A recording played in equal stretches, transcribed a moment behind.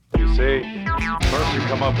See? First you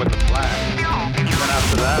come up with the plan. Then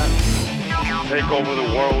after that, take over the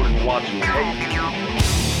world and watch me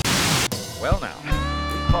hate. Well now, we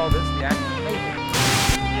call this the act of mating.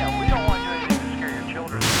 Yeah, we don't want you to scare your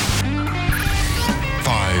children.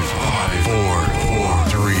 5, 4,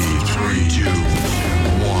 3, 2,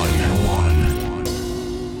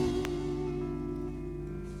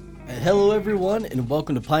 1. Hello, everyone, and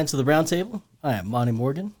welcome to Pints of the Round Table. I am Monty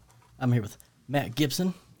Morgan. I'm here with Matt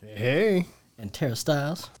Gibson. Hey. And Tara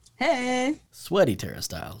Stiles. Hey. Sweaty Tara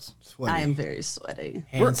Stiles. Sweaty. I am very sweaty.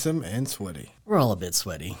 Handsome and sweaty. We're all a bit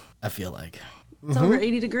sweaty, I feel like. It's over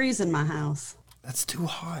 80 degrees in my house. That's too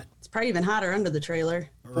hot. It's probably even hotter under the trailer.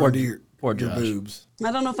 Or your Josh. boobs.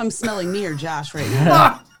 I don't know if I'm smelling me or Josh right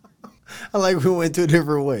now. I like we went two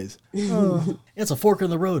different ways. It's a fork in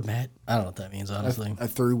the road, Matt. I don't know what that means, honestly. A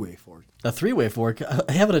three-way fork. A three-way fork?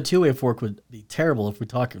 Having a two-way fork would be terrible if we're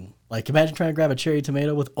talking. Like, imagine trying to grab a cherry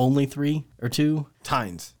tomato with only 3 or 2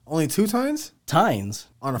 Tines. Only 2 tines? tines.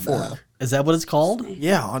 On a fork. Is that what it's called?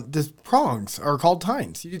 Yeah, the prongs are called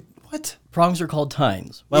tines. What? Prongs are called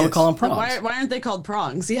tines. Why do we Yes. call them prongs? Why aren't they called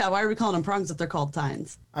prongs? Yeah, why are we calling them prongs if they're called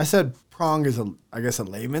tines? I said prong is, I guess, a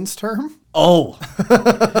layman's term. Oh.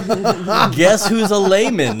 Guess who's a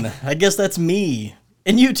layman? I guess that's me.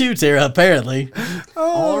 And you too, Tara, apparently.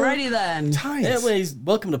 Alrighty then. Tines. Anyways,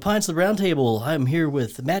 welcome to Pints of the Round Table. I'm here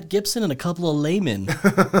with Matt Gibson and a couple of laymen.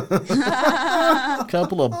 A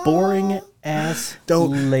couple of boring-ass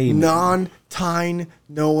laymen. Non-tine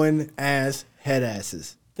knowing ass head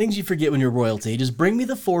asses. Things you forget when you're royalty. Just bring me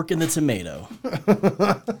the fork and the tomato.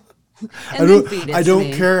 And then feed it I to don't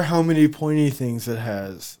me. care how many pointy things it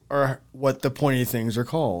has or what the pointy things are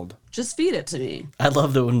called. Just feed it to me. I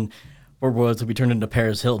love that when we're royalty, we turned into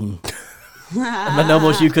Paris Hilton. But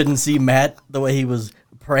almost you couldn't see Matt the way he was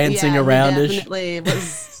prancing Yeah, he aroundish. definitely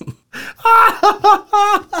was.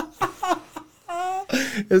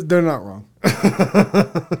 They're not wrong.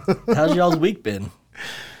 How's y'all's week been?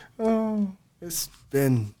 It's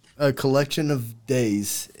been a collection of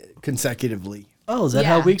days consecutively. Oh, is that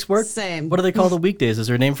how Yeah, weeks work? same. What do they call the weekdays? Is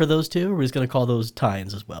there a name for those too? Or are we just going to call those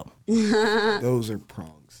tines as well? Those are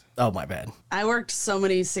prongs. Oh, my bad. I worked so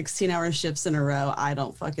many 16-hour shifts in a row, I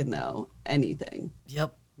don't fucking know anything.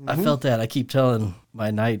 Yep. I felt that. I keep telling my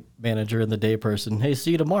night manager and the day person, hey, see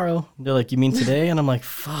you tomorrow. And they're like, you mean today? And I'm like,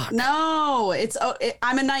 fuck. No,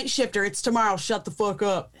 I'm a night shifter. It's tomorrow. Shut the fuck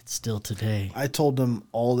up. It's still today. I told them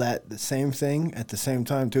all that the same thing at the same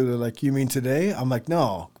time too. They're like, you mean today? I'm like,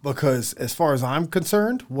 no, because as far as I'm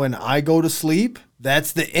concerned, when I go to sleep,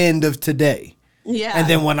 that's the end of today. Yeah. And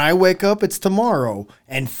then when I wake up, it's tomorrow.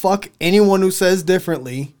 And fuck anyone who says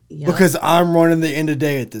differently Yep. because I'm running the end of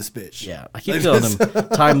day at this bitch. Yeah. I keep telling them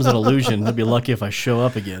time's an illusion. They'll be lucky if I show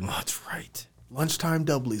up again. Oh, that's right. Lunchtime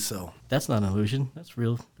doubly so. That's not an illusion. That's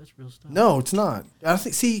real. That's real stuff. No, it's not. I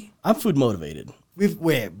think. See, I'm food motivated.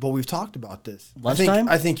 we've talked about this. Lunchtime?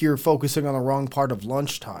 I think you're focusing on the wrong part of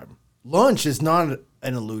lunchtime. Lunch is not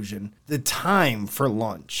an illusion. The time for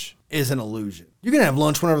lunch is an illusion. You can have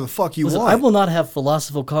lunch whenever the fuck you Listen, want. I will not have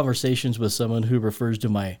philosophical conversations with someone who refers to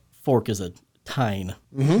my fork as a tine.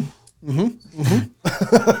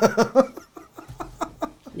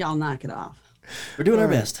 Y'all knock it off. We're doing our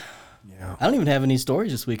best. Yeah. I don't even have any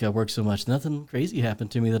stories this week. I worked so much. Nothing crazy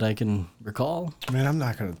happened to me that I can recall. Man, I'm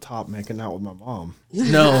not gonna top making out with my mom.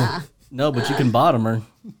 No, but you can bottom her.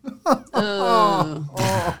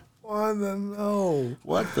 What the no?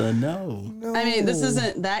 What the no? I mean, this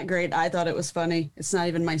isn't that great. I thought it was funny. It's not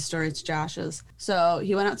even my story, it's Josh's. So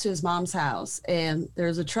he went out to his mom's house and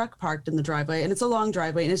there's a truck parked in the driveway and it's a long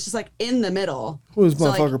driveway and it's just like in the middle. Who's So,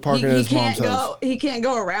 like, motherfucker parking at his mom's house? He can't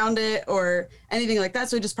go around it or anything like that.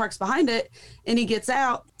 So he just parks behind it and he gets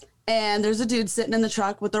out and there's a dude sitting in the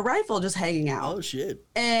truck with a rifle just hanging out. Oh, shit.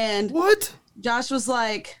 And What? Josh was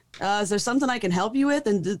like, is there something I can help you with?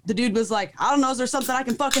 And the dude was like, I don't know. Is there something I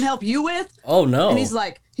can fucking help you with? Oh, no. And he's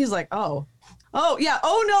like, oh yeah,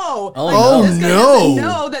 oh no. Oh, Like, no. this guy No. doesn't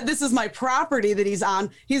know that this is my property that he's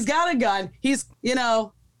on. He's got a gun. He's,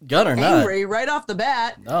 Gun or not? angry right off the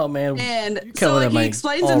bat. Oh, man. And You're so coming like at he my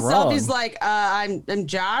explains all himself. wrong. He's like, I'm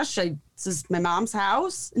Josh. This is my mom's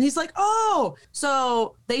house. And he's like, oh,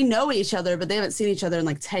 so they know each other, but they haven't seen each other in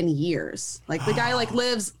like 10 years. Like the guy like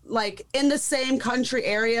lives like in the same country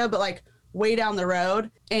area, but like way down the road.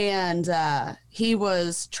 And he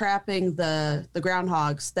was trapping the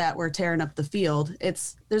groundhogs that were tearing up the field.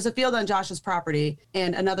 There's a field on Josh's property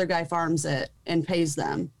and another guy farms it and pays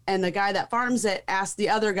them. And the guy that farms it asked the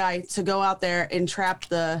other guy to go out there and trap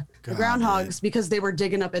the groundhogs because they were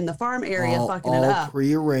digging up in the farm area, fucking it up.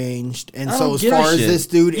 Prearranged. And I so don't as give a far as shit. this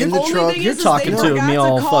dude in The the only truck, thing You're is talking they to forgot me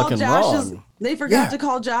all call fucking Josh's- wrong. They forgot to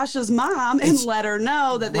call Josh's mom and let her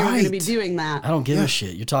know that they were going to be Right. doing that. I don't give a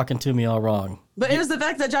shit. You're talking to me all wrong. But it was the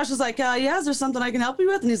fact that Josh was like, yeah, is there something I can help you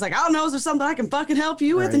with? And he's like, I don't know, is there something I can fucking help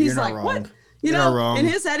you with? Right, And he's you're not like, wrong. what? You You're know, not wrong. in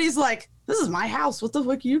his head, he's like, this is my house. What the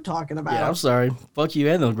fuck are you talking about? Yeah, I'm sorry. Fuck you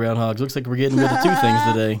and those groundhogs. Looks like we're getting rid of two things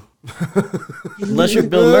today. Unless you're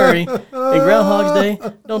Bill Murray in Groundhog's Day,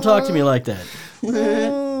 don't talk to me like that.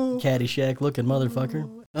 Caddyshack looking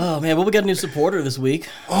motherfucker. Oh man, well, we got a new supporter this week.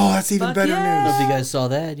 Oh, that's even Fuck better yeah. I don't know news. if you guys saw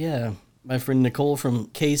that. Yeah, my friend Nicole from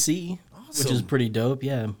KC, which is pretty dope.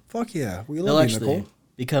 Yeah, Fuck yeah. We they'll love you, actually Nicole.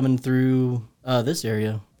 be coming through this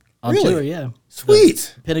area on Really? tour. Yeah,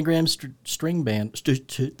 Sweet. Pentagram String Band.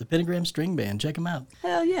 The Pentagram String Band. Check them out.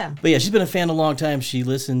 Hell yeah. But yeah, she's been a fan a long time. She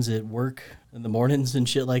listens at work in the mornings and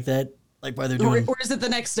shit like that. Like while they're doing, Or is it the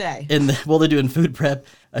next day? while they're doing food prep.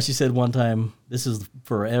 She said one time, this is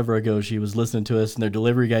forever ago, she was listening to us and their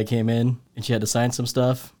delivery guy came in and she had to sign some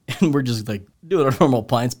stuff. And we're just like doing our normal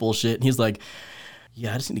Pints bullshit. And he's like,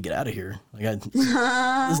 yeah, I just need to get out of here. Like,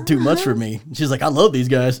 this is too much for me. And she's like, I love these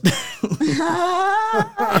guys.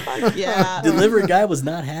 Yeah. Delivery guy was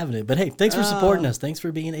not having it. But hey, thanks for supporting us. Thanks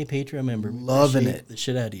for being a Patreon member. We Loving appreciate it. the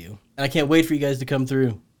shit out of you. And I can't wait for you guys to come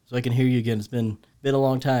through so I can hear you again. It's been a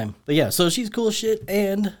long time. But yeah, so she's cool as shit.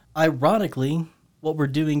 And ironically, what we're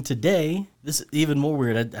doing today, this is even more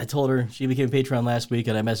weird. I told her, she became a Patreon last week,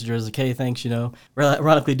 and I messaged her, I was like, hey, thanks, you know. We're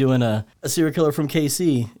ironically doing a serial killer from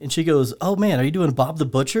KC. And she goes, oh man, are you doing Bob the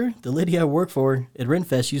Butcher? The lady I work for at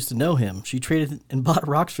Renfest used to know him. She traded and bought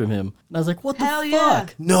rocks from him. And I was like, what the Hell yeah.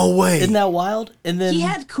 fuck? No way. Isn't that wild? And then He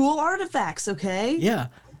had cool artifacts, okay? yeah.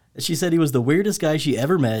 She said he was the weirdest guy she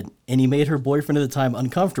ever met, and he made her boyfriend at the time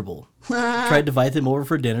uncomfortable. Tried to invite them over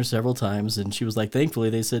for dinner several times, and she was like, thankfully,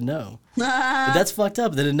 they said no. But that's fucked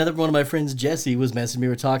up. Then another one of my friends, Jesse, was messaging me. We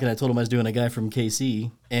were talking. I told him I was doing a guy from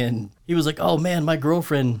KC, and he was like, oh, man, my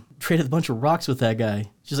girlfriend traded a bunch of rocks with that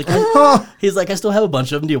guy. She's like, he's like, I still have a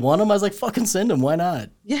bunch of them. Do you want them? I was like, fucking send them. Why not?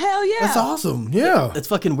 Yeah, hell yeah. That's awesome. Yeah. It's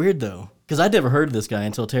fucking weird, though, because I'd never heard of this guy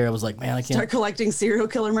until Tara was like, man, I can't. Start collecting serial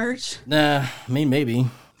killer merch. Nah, I mean, maybe.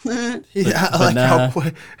 Yeah, I but like nah. how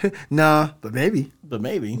quick. Nah, but maybe. But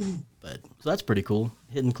maybe. But so that's pretty cool.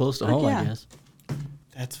 Hitting close to home, yeah. I guess.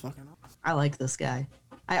 That's fucking awesome. I like this guy.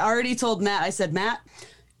 I already told Matt, I said, Matt,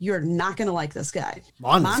 you're not going to like this guy.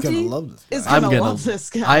 Monty's gonna love this guy. is going to love this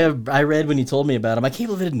guy. I read when you told me about him. I can't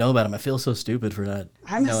believe I didn't know about him. I feel so stupid for not.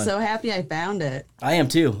 I'm knowing. so happy I found it. I am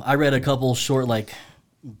too. I read a couple short like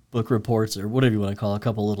book reports or whatever you want to call it, a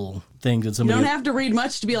couple little things that You somebody don't have to read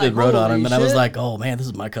much to be they like, wrote on him, "Holy and I was shit." like, oh man, this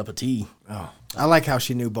is my cup of tea. Oh, I like how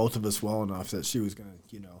she knew both of us well enough that she was gonna,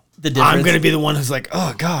 you know. The difference. I'm gonna be the one who's like,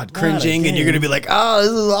 oh God, cringing, and you're gonna be like, oh,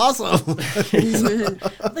 this is awesome.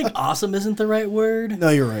 I think awesome isn't the right word. No,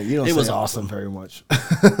 you're right. You don't. It say was awesome. very much.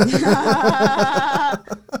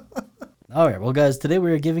 All right, well, guys, today we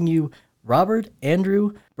are giving you Robert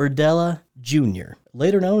Andrew Berdella Jr.,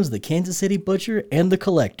 later known as the Kansas City Butcher and the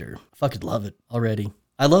Collector. Fucking love it already.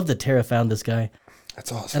 I love that Tara found this guy.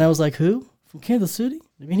 That's awesome. And I was like, who? From Kansas City?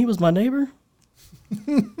 I mean, he was my neighbor?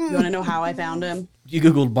 You want to know how I found him? You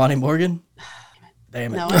Googled Bonnie Morgan?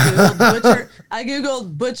 Damn it. No, I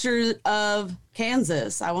Googled Butcher of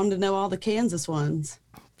Kansas. I wanted to know all the Kansas ones.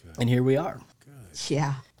 And here we are.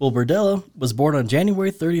 Yeah. Well, Berdella was born on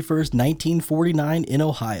January 31st, 1949 in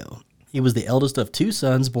Ohio. He was the eldest of two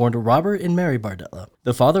sons born to Robert and Mary Berdella.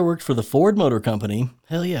 The father worked for the Ford Motor Company.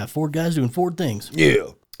 Hell yeah, Ford guys doing Ford things. Yeah.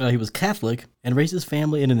 He was Catholic and raised his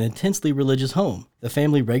family in an intensely religious home. The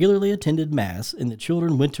family regularly attended Mass, and the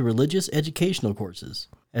children went to religious educational courses.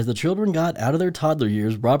 As the children got out of their toddler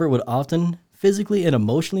years, Robert would often physically and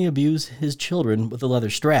emotionally abuse his children with a leather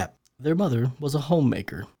strap. Their mother was a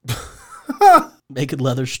homemaker. Making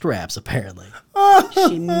leather straps, apparently.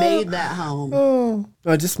 She made that home.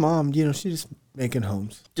 Oh, just mom. You know, she's just making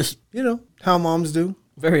homes. Just You know how moms do.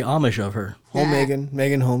 very Amish of her.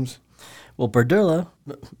 Megan Holmes. Well,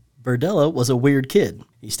 Berdella was a weird kid.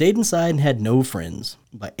 He stayed inside and had no friends.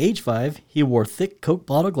 By age 5, he wore thick Coke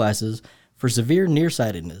bottle glasses for severe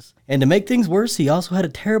nearsightedness. And to make things worse, he also had a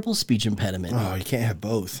terrible speech impediment. Oh, you can't have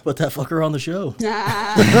both. Put that fucker on the show.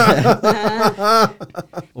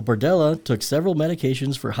 Well, Berdella took several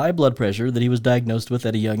medications for high blood pressure that he was diagnosed with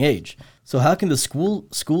at a young age. So how can the school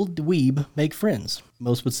dweeb make friends?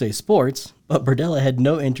 Most would say sports, but Berdella had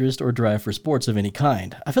no interest or drive for sports of any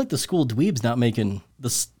kind. I feel like the school dweeb's not making the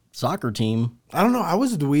soccer team. I don't know. I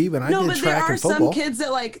was a dweeb and I No, did but there track are and football. some kids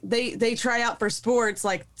that like they try out for sports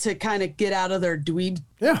like to kind of get out of their dweeb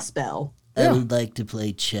Yeah. spell. I would like to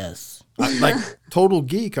play chess. Like total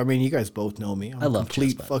geek. I mean, you guys both know me. I'm I a love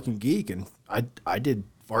complete chess, but- fucking geek, and I did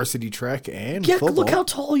varsity track and Yeah, football. look how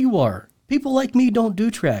tall you are. People like me don't do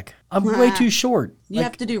track. I'm way too short. You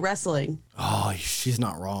have to do wrestling. Oh, she's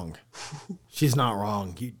not wrong. She's not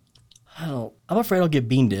wrong. I'm afraid I'll get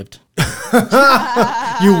bean dipped.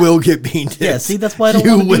 You will get bean dipped. Yeah, see, that's why I don't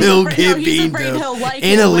You want to do will He's get afraid bean he'll dipped like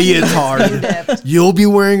in it a when he gets leotard. bean dipped. You'll be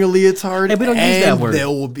wearing a leotard. Hey, we don't use that word. There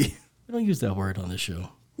will be We don't use that word on this show.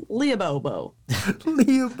 Leobobo.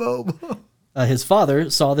 Leobobo. His father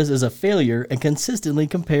saw this as a failure and consistently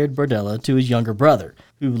compared Bordella to his younger brother,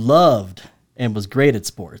 who loved and was great at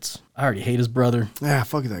sports. I already hate his brother. Yeah,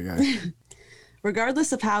 fuck that guy.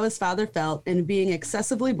 Regardless of how his father felt and being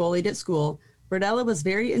excessively bullied at school, Bordella was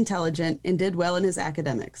very intelligent and did well in his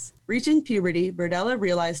academics. Reaching puberty, Bordella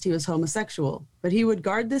realized he was homosexual, but he would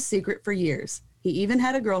guard this secret for years. He even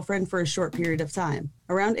had a girlfriend for a short period of time.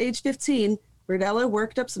 Around age 15, Bordella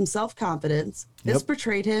worked up some self-confidence. This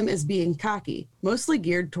portrayed him as being cocky, mostly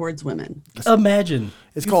geared towards women. Imagine.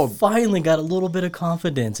 It's you called- finally got a little bit of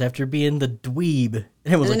confidence after being the dweeb.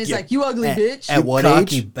 And it was And then like, he's like, "You ugly bitch." At what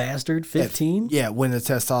cocky age? bastard, 15? Yeah, when the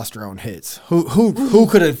testosterone hits. Who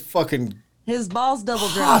could have fucking His balls double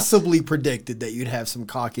dropped. possibly predicted that you'd have some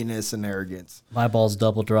cockiness and arrogance? My balls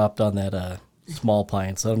double dropped on that small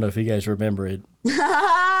pints. I don't know if you guys remember it.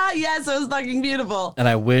 Yes, it was fucking beautiful. And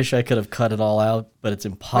I wish I could have cut it all out, but it's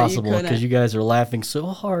impossible couldn't. because you guys are laughing so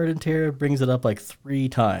hard and Tara brings it up like 3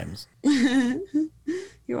 times. You're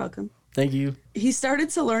welcome. Thank you. He started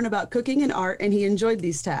to learn about cooking and art, and he enjoyed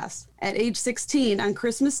these tasks. At age 16, on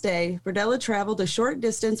Christmas Day, Bordella traveled a short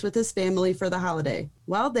distance with his family for the holiday.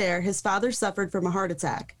 While there, his father suffered from a heart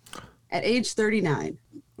attack. At age 39,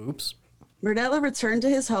 Oops. Bordella returned to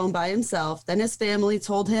his home by himself. Then his family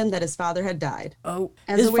told him that his father had died. Oh,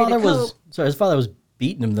 As his a way to father was cope- his father was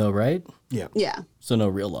beating him though, right? Yeah. Yeah, So no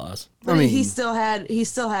real loss. but I mean- he still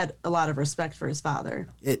had a lot of respect for his father.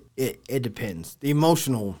 It depends. The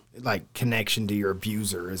emotional connection to your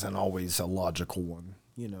abuser isn't always a logical one,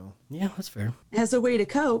 you know. Yeah, that's fair. As a way to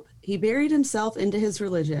cope, he buried himself into his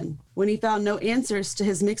religion. When he found no answers to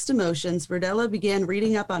his mixed emotions, Bordella began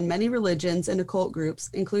reading up on many religions and occult groups,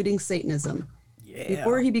 including Satanism.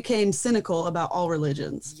 Before he became cynical about all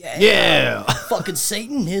religions. Yeah. Fucking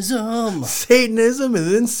Satanism. Satanism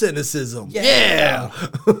and then cynicism. Yeah.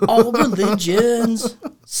 All religions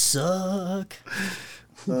suck.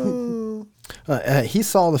 He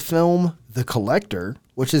saw the film The Collector,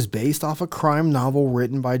 which is based off a crime novel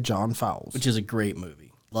written by John Fowles. Which is a great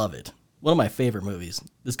movie. Love it. One of my favorite movies.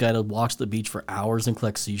 This guy that walks the beach for hours and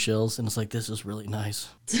collects seashells, and it's like, this is really nice.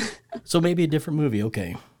 So maybe a different movie,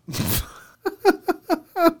 okay.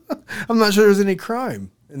 I'm not sure there's any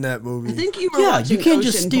crime in that movie. I think you were Yeah, watching you can't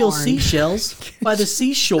just ocean steal porn. seashells by the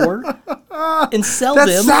seashore and sell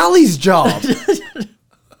That's them. Sally's job.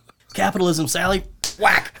 Capitalism, Sally.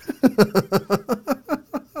 Whack.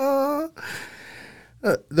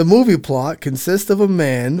 The movie plot consists of a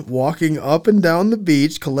man walking up and down the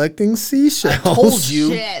beach collecting seashells. Told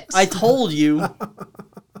you. Shit. I told you.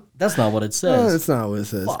 That's not what it says. That's not what it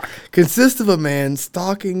says. Fuck. Consists of a man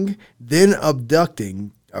stalking, then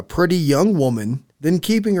abducting a pretty young woman, then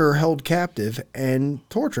keeping her held captive and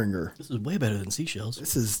torturing her. This is way better than seashells.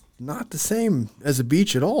 This is not the same as a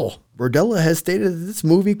beach at all. Bordella has stated that this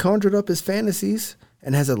movie conjured up his fantasies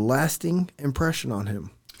and has a lasting impression on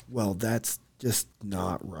him. Well, that's just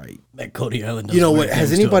not right. That Cody Island does You know weird what? Has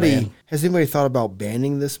things to a anybody man. thought about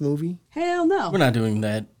banning this movie? Hell no. We're not doing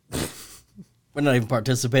that. We're not even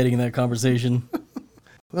participating in that conversation.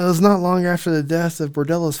 Well, it was not long after the death of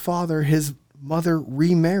Bordella's father, his mother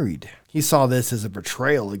remarried. He saw this as a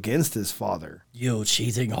betrayal against his father. You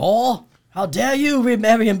cheating whore! How dare you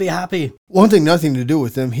remarry and be happy? Wanting nothing to do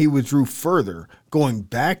with him, he withdrew further, going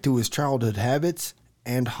back to his childhood habits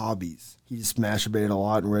and hobbies. He just masturbated a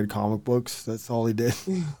lot and read comic books. That's all he did.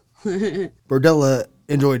 Bordella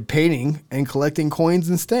enjoyed painting and collecting coins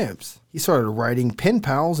and stamps. He started writing pen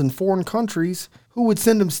pals in foreign countries who would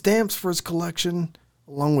send him stamps for his collection,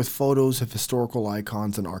 along with photos of historical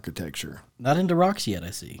icons and architecture. Not into rocks yet, I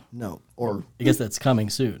see. No, or I guess that's coming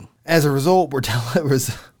soon. As a result, Bordella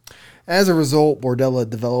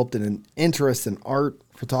developed an interest in art,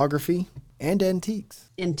 photography, and antiques.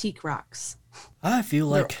 Antique rocks. I feel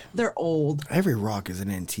like They're old. Every rock is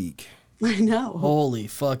an antique. I know. holy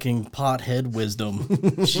fucking pothead wisdom.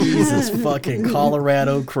 Jesus fucking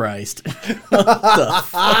Colorado Christ.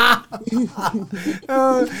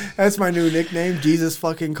 That's my new nickname, Jesus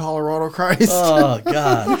fucking Colorado Christ. Oh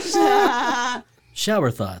God.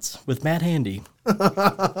 Shower thoughts with Matt Handy.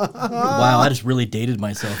 Wow, I just really dated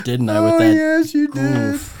myself, didn't I? With that. Yes, you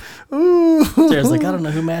did. Oof. Ooh. Sarah's like, I don't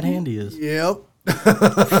know who Matt Handy is. Yep.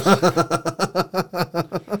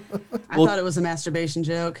 I thought it was a masturbation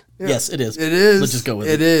joke. Yes, it is. It is. Let's just go with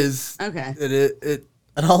It it. is. Okay. It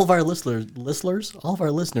And all of our all of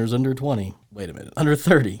our listeners under 20, wait a minute, under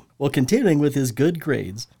 30. Well, continuing with his good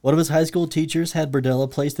grades, one of his high school teachers had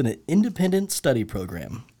Berdella placed in an independent study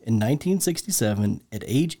program. In 1967, at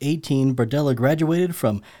age 18, Berdella graduated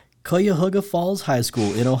from Cuyahoga Falls High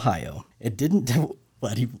School in Ohio. It didn't...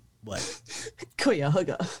 What?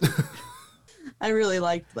 Cuyahoga. I really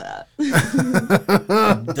liked that.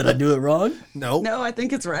 Did I do it wrong? Nope. No, I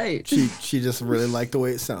think it's right. She just really liked the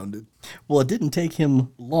way it sounded. Well, it didn't take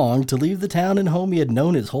him long to leave the town and home he had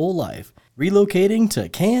known his whole life, relocating to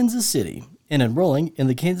Kansas City and enrolling in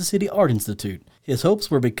the Kansas City Art Institute. His hopes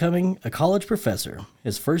were becoming a college professor.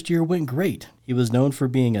 His first year went great. He was known for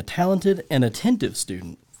being a talented and attentive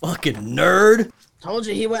student. Fucking nerd! Told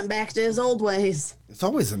you he went back to his old ways. It's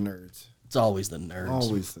always the nerds. It's always the nerds.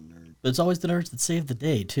 Always the nerds. But it's always the nerds that save the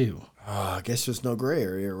day, too. I guess there's no gray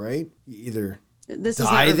area, right? You either This is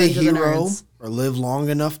die not the Revenge of the hero Nerds. or live long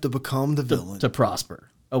enough to become the villain. To prosper.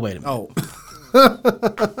 Oh, wait a minute. Oh,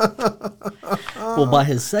 Well, by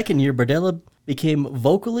his second year, Berdella became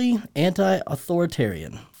vocally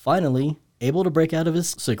anti-authoritarian. Finally, able to break out of his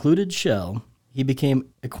secluded shell, he became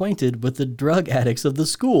acquainted with the drug addicts of the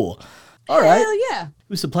school. All right. Hell yeah.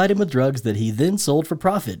 Who supplied him with drugs that he then sold for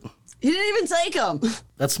profit. He didn't even take them.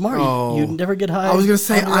 That's smart. Oh. You never get high I was gonna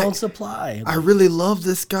say, on your own supply. I really love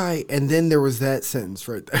this guy, and then there was that sentence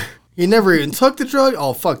right there. He never even took the drug.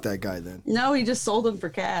 Oh, fuck that guy then. No, he just sold them for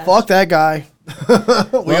cash. Fuck that guy.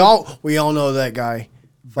 we all know that guy.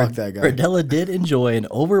 Fuck that guy. Berdella did enjoy an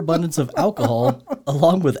overabundance of alcohol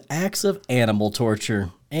along with acts of animal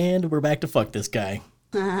torture. And we're back to fuck this guy.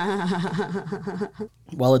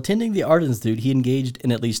 While attending the Art Institute, he engaged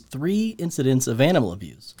in at least 3 incidents of animal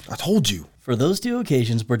abuse. I told you. For those 2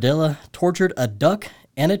 occasions, Berdella tortured a duck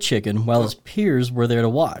and a chicken while his peers were there to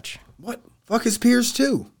watch. What? Fuck his peers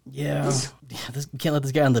too. Yeah, we can't let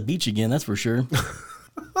this guy on the beach again, that's for sure.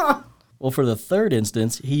 Well, for the 3rd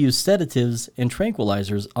instance, he used sedatives and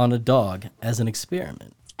tranquilizers on a dog as an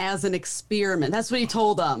experiment. As an experiment. That's what he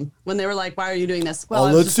told them when they were like, why are you doing this? Well, I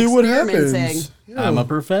was Let's just see what experimenting. happens. I'm a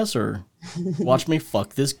professor. Watch me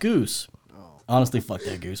fuck this goose. Honestly, fuck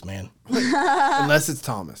that goose, man. Unless it's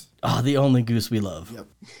Thomas. Oh, the only goose we love. Yep.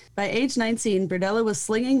 By age 19, Berdella was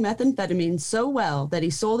slinging methamphetamine so well that he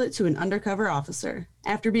sold it to an undercover officer.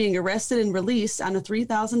 After being arrested and released on a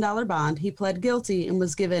 $3,000 bond, he pled guilty and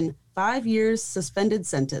was given 5 years suspended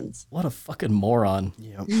sentence. What a fucking moron.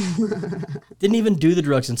 Yep. Didn't even do the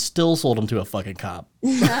drugs and still sold them to a fucking cop.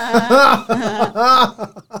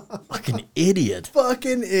 Fucking idiot.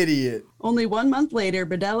 Fucking idiot. Only 1 month later,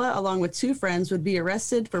 Berdella, along with 2 friends, would be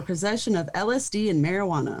arrested for possession of LSD and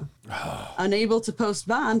marijuana. Unable to post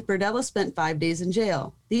bond, Berdella spent 5 days in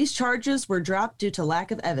jail. These charges were dropped due to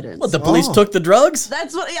lack of evidence. What, the police took the drugs?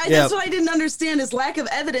 That's what I didn't understand is lack of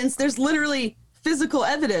evidence. There's literally physical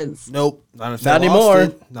evidence. Nope. Not if they Not lost anymore.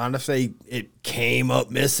 it. Not if it came up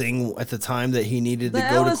missing at the time that he needed The to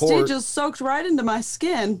go to LSD court. just soaked right into my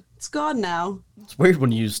skin. It's gone now. It's weird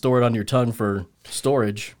when you store it on your tongue for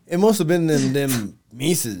storage. It must have been them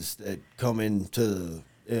Mises that come into the,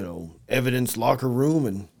 evidence locker room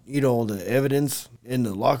and eat all the evidence in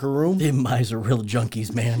the locker room. Them mice are real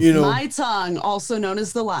junkies, man. My tongue, also known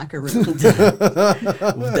as the locker room.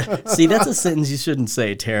 See, that's a sentence you shouldn't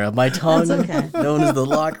say, Tara. My tongue, okay. known as the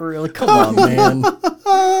locker room. Come on, man.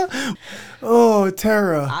 Oh,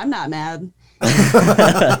 Tara. I'm not mad.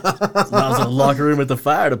 I was in the locker room at the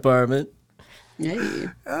fire department. Hey.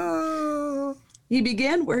 He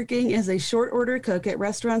began working as a short order cook at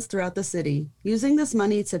restaurants throughout the city, using this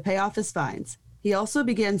money to pay off his fines. He also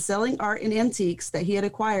began selling art and antiques that he had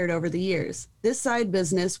acquired over the years. This side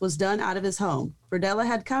business was done out of his home. Berdella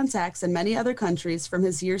had contacts in many other countries from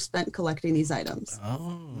his years spent collecting these items.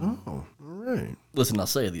 Oh, all right. Listen, I'll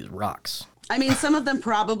say these rocks. I mean, some of them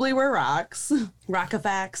probably were rocks.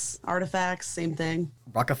 Rockifax, artifacts, same thing.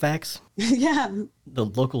 Rockifax? Yeah. The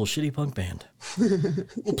local shitty punk band.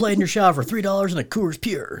 We'll play in your shower for $3 and a Coors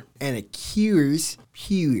Pure. And a Coors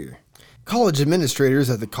Pure. College administrators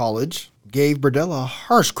at the college gave Berdella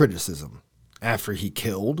harsh criticism after he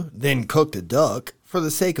killed, then cooked a duck for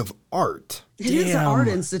the sake of art. It is an Damn. art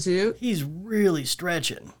institute. He's really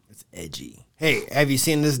stretching. It's edgy. Hey, have you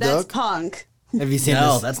seen this That's duck? punk. Have you seen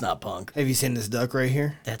No, this? that's not punk. Have you seen this duck right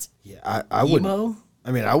here? That's Yeah, I wouldn't. emo?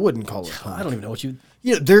 I mean, I wouldn't call it punk. I don't even know what you...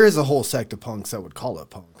 There is a whole sect of punks that would call it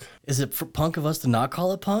punk. Is it for punk of us to not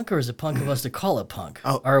call it punk, or is it punk of us to call it punk?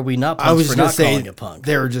 Oh, or are we not I was punks for just gonna not say calling it punk?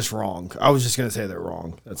 they were just wrong. I was just gonna say they're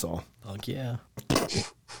wrong. That's all. Punk, yeah.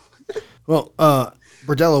 Well,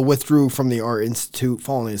 Berdella withdrew from the Art Institute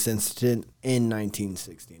following this incident in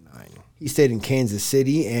 1969. He stayed in Kansas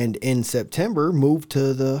City and in September moved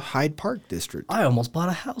to the Hyde Park district. I almost bought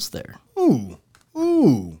a house there. Ooh.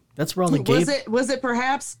 That's where all the gay... Was it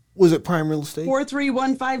perhaps Was it prime real estate?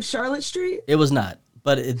 4315 Charlotte Street? It was not.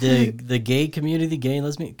 But the gay community, gay and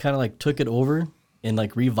lesbian, kind of like took it over and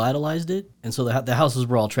like revitalized it. And so the houses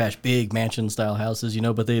were all trash, big mansion-style houses, you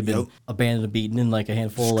know, but they had been abandoned and beaten in like a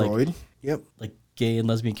handful Destroyed. like gay and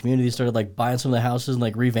lesbian communities started like buying some of the houses and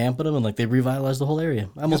like revamping them and like they revitalized the whole area.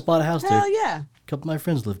 I almost bought a house there. Hell yeah. A couple of my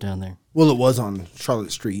friends live down there. Well, it was on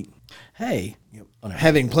Charlotte Street. Hey.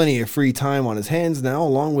 Having plenty of free time on his hands now,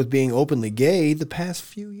 along with being openly gay the past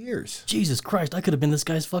few years. Jesus Christ, I could have been this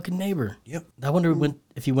guy's fucking neighbor. Yep. I wonder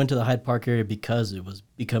if he went to the Hyde Park area because it was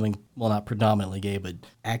becoming, well, not predominantly gay, but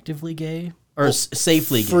actively gay? Or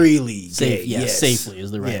safely gay. Freely Safe, gay. yeah, Yes. safely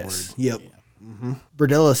is the right Yes. word. Yep.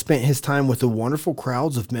 Berdella spent his time with the wonderful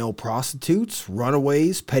crowds of male prostitutes,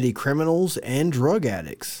 runaways, petty criminals, and drug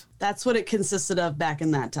addicts. That's what it consisted of back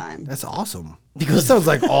in that time. That's awesome. Because sounds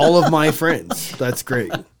like all of my friends. That's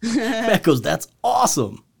great. Matt goes, that's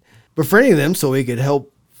awesome. Befriending them so he could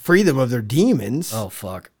help free them of their demons, Oh,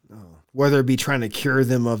 fuck. whether it be trying to cure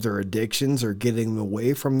them of their addictions or getting them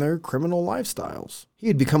away from their criminal lifestyles. He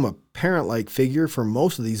had become a parent-like figure for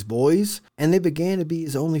most of these boys, and they began to be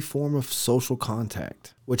his only form of social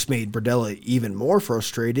contact, which made Berdella even more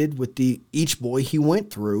frustrated with each boy he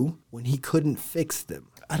went through when he couldn't fix them.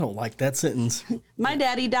 I don't like that sentence. My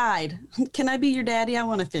daddy died. Can I be your daddy? I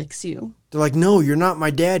want to fix you. They're like, no, you're not my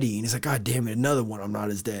daddy. And he's like, God damn it, another one, I'm not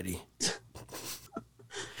his daddy.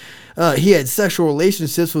 He had sexual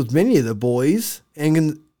relationships with many of the boys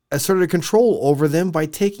and asserted control over them by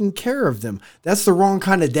taking care of them. That's the wrong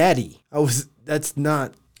kind of daddy. That's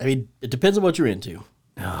not. I mean, it depends on what you're into.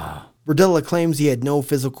 Berdella claims he had no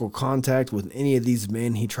physical contact with any of these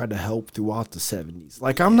men he tried to help throughout the 70s.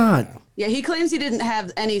 Like, I'm not. Yeah, he claims he didn't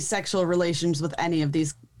have any sexual relations with any of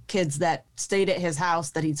these kids that stayed at his house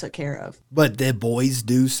that he took care of. But the boys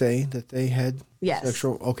do say that they had Yes.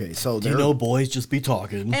 sexual. Okay, so You know, boys just be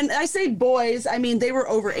talking. And I say boys, I mean, they were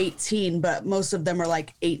over 18, but most of them were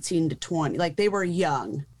like 18 to 20. Like, they were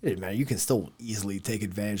young. Hey, man, you can still easily take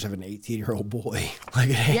advantage of an 18-year-old boy. Like,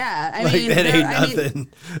 it ain't, Yeah, I like, mean, that ain't I mean,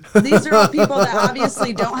 nothing. These are all people that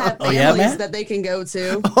obviously don't have Oh, families yeah, man? that they can go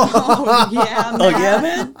to. Oh, yeah, man. Oh, yeah,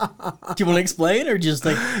 man? Do you want to explain or just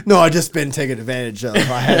like... No, I just been taken advantage of.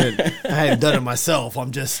 I hadn't done it myself. I'm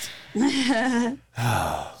just. I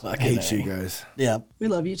hate you guys. Yeah. We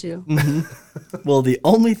love you too. Well, the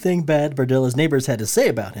only thing bad Berdella's neighbors had to say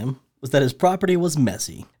about him was that his property was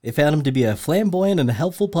messy. They found him to be a flamboyant and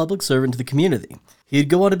helpful public servant to the community. He'd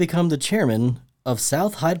go on to become the chairman of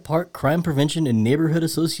South Hyde Park Crime Prevention and Neighborhood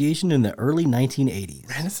Association in the early 1980s.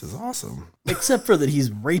 Man, this is awesome. Except for that he's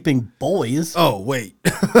raping boys. Oh, wait.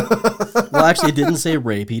 Well, actually, it didn't say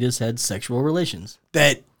rape. He just had sexual relations.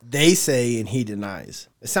 That they say and he denies.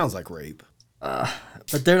 It sounds like rape.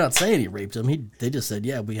 But they're not saying he raped him. They just said,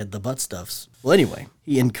 yeah, we had the butt stuffs. Well, anyway,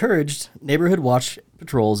 he encouraged neighborhood watch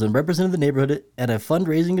patrols and represented the neighborhood at a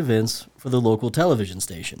fundraising events for the local television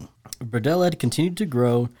station. Berdella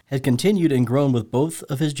had continued and grown with both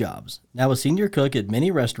of his jobs. Now a senior cook at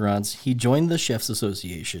many restaurants, he joined the Chefs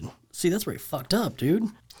Association. See, that's where he fucked up, dude.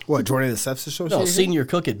 What, joining the Chefs Association? No, senior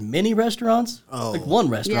cook at many restaurants? Oh. Like one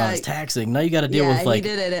restaurant Yeah. is taxing. Now you got to deal Yeah, with like he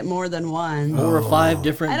did it at more than one. 4 or 5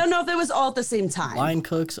 different I don't know if it was all at the same time, line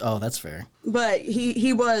cooks. Oh, that's fair. but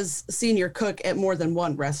he was senior cook at more than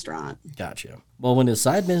one restaurant. Gotcha. Well, when his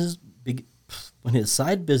side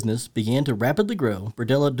business began to rapidly grow,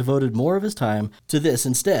 Berdella devoted more of his time to this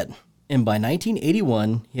instead. And by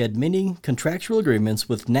 1981, he had many contractual agreements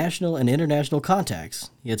with national and international contacts.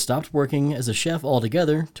 He had stopped working as a chef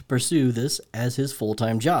altogether to pursue this as his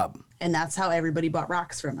full-time job. And that's how everybody bought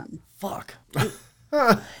rocks from him. Fuck.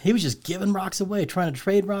 He was just giving rocks away, trying to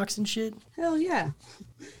trade rocks and shit. Hell yeah.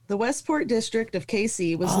 The Westport district of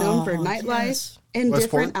KC was known for nightlife yes. and Westport?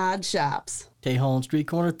 different odd shops. Tejon and Street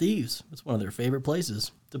Corner Thieves. It's one of their favorite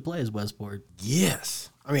places to play is Westport. Yes.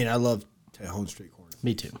 I mean, I love Tejon Street Corner.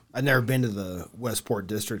 Me too. I've never been to the Westport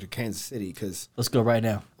district of Kansas City because, Let's go right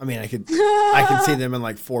now. I mean, I can see them in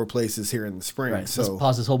like 4 places here in the spring. Right. So Let's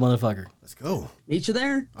pause this whole motherfucker. let's go. Meet you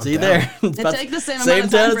there. See you down. there. It's It'd about take the same same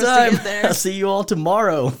amount of time amount for us to get there. I'll see you all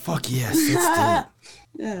tomorrow. Fuck yes. Let's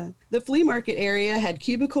do it. Yeah. The flea market area had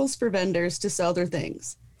cubicles for vendors to sell their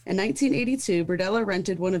things. In 1982, Berdella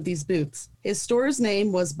rented one of these booths. His store's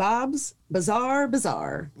name was Bob's Bazaar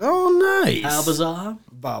Bazaar. Oh, nice. How bizarre.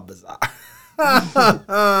 Bob Bazaar.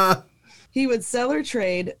 He would sell or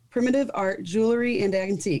trade primitive art, jewelry, and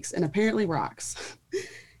antiques, and apparently rocks.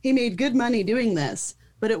 He made good money doing this,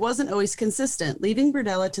 but it wasn't always consistent, leaving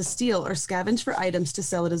Burdella to steal or scavenge for items to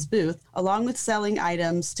sell at his booth, along with selling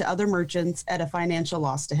items to other merchants at a financial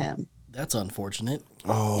loss to him. That's unfortunate.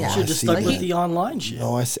 Oh, Yeah. Should have just I stuck see. with the online shit.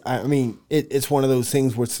 No, I mean, it's one of those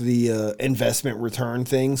things where it's the investment return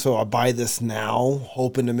thing. So I buy this now,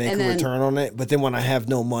 hoping to make And a then- return on it. But then when I have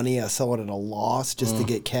no money, I sell it at a loss just to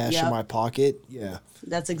get cash in Yep. my pocket. Yeah.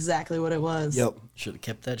 That's exactly what it was. Yep. Should have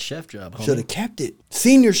kept that chef job. Homie. Should have kept it.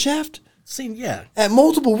 Senior chef Yeah. at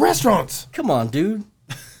multiple restaurants. Come on, dude.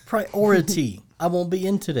 Priority. I won't be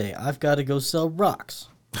in today. I've got to go sell rocks.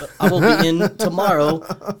 But I will be in tomorrow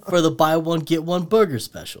for the buy one get one burger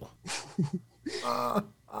special.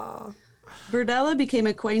 Burdella became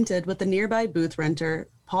acquainted with the nearby booth renter,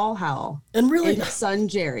 Paul Howell, And really, and his son,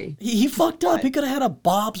 Jerry. he fucked up. He could have had a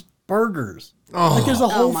Bob's Burgers. Like there's a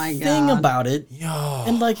whole my thing God. about it. Yeah.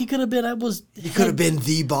 And like he could have been. He could have been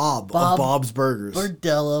the Bob of Bob's Burgers.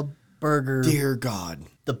 Burdella Burger. Dear God.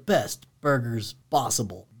 The best burgers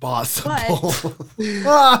possible. Possible.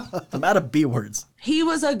 I'm out of B words. He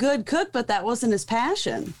was a good cook, but that wasn't his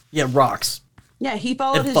passion. Yeah, rocks. Yeah, he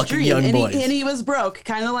followed And his fucking dream, young and boys. he was broke,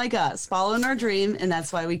 kind of like us, following our dream, and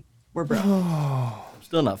that's why we were broke.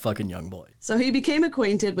 Still not fucking young boy. So he became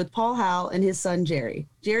acquainted with Paul Howell and his son Jerry.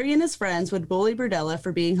 Jerry and his friends would bully Burdella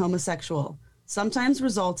for being homosexual, sometimes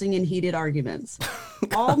resulting in heated arguments.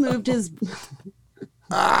 Paul moved his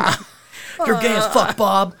You're gay as fuck,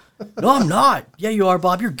 Bob. No, I'm not. Yeah, you are,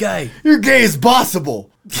 Bob. You're gay. You're gay as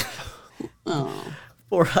possible.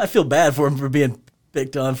 Or I feel bad for him for being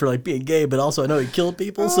picked on for like being gay, but also I know he killed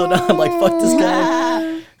people, so now I'm like, fuck this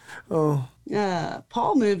guy.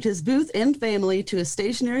 Paul moved his booth and family to a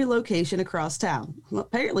stationary location across town. Well,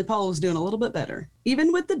 apparently, Paul was doing a little bit better.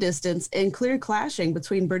 Even with the distance and clear clashing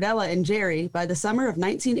between Burdella and Jerry, by the summer of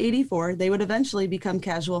 1984, they would eventually become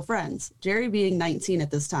casual friends, Jerry being 19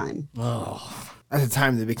 at this time. At the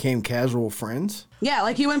time, they became casual friends. Yeah,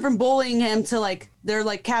 like he went from bullying him to like, they're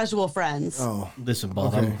like casual friends. Oh. Listen,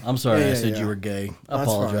 Bob, Okay. I'm sorry Yeah, I yeah, said yeah. you were gay. I That's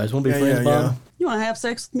apologize. fine. Want to be Yeah, friends, yeah, Bob? You want to have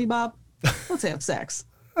sex with me, Bob? Let's have sex.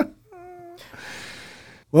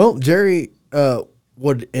 Well, Jerry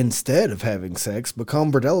would, instead of having sex,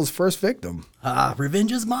 become Burdella's first victim. Ah,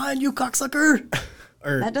 revenge is mine, you cocksucker.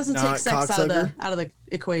 Or That doesn't take not sex out cocksucker. of the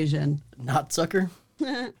equation. Not sucker.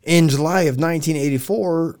 In July of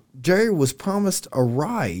 1984, Jerry was promised a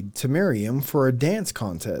ride to Miriam for a dance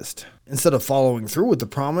contest. Instead of following through with the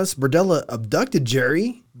promise, Burdella abducted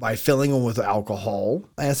Jerry by filling him with alcohol,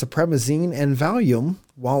 aspipromazine, and Valium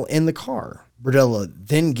while in the car. Burdella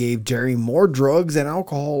then gave Jerry more drugs and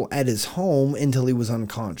alcohol at his home until he was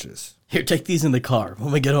unconscious. Here, take these in the car.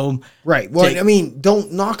 When we get home, Right. Well, Take- I mean,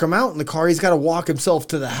 don't knock him out in the car. He's got to walk himself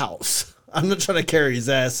to the house. I'm not trying to carry his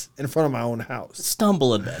ass in front of my own house.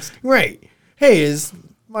 stumble at best. Right. Hey, is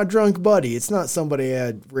my drunk buddy. It's not somebody I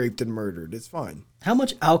had raped and murdered. It's fine. How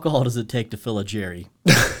much alcohol does it take to fill a Jerry?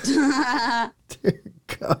 I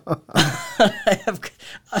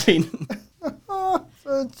mean,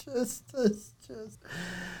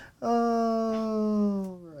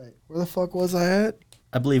 Oh, right. Where the fuck was I at?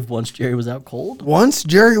 I believe once Jerry was out cold. Once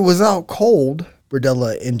Jerry was out cold,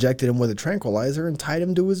 Burdella injected him with a tranquilizer and tied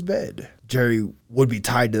him to his bed. Jerry would be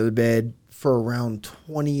tied to the bed for around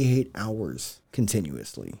 28 hours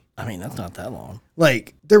continuously. I mean, that's not that long.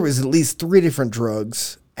 Like, there was at least 3 different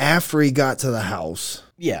drugs after he got to the house.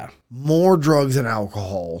 Yeah. More drugs and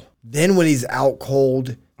alcohol. Then when he's out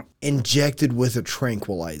cold, injected with a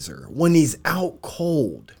tranquilizer. When he's out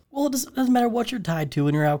cold. Well, it doesn't matter what you're tied to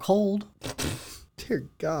when you're out cold. Dear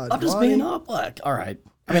God. I'm just Ronnie. being up. Like, all right.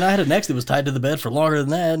 I mean, I had an ex that was tied to the bed for longer than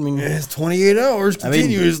that. I mean, It's 28 hours mean,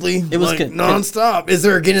 continuously. it was like, con- nonstop. Is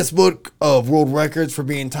there a Guinness Book of World Records for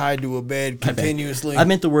being tied to a bed continuously? I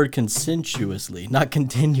meant the word consensuously, not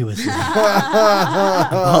continuously. I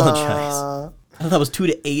apologize. I thought that was 2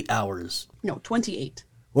 to 8 hours. No, 28.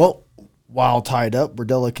 Well, while tied up,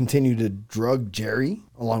 Burdella continued to drug Jerry,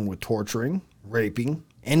 along with torturing, raping,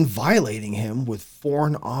 and violating him with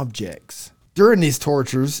foreign objects. During these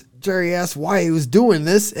tortures, Jerry asked why he was doing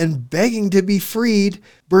this and begging to be freed.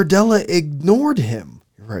 Burdella ignored him.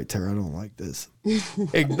 You're right, Tara, I don't like this.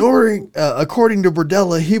 According to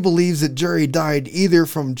Burdella, he believes that Jerry died either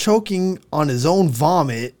from choking on his own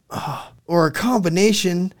vomit or a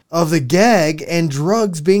combination of the gag and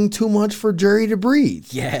drugs being too much for Jerry to breathe.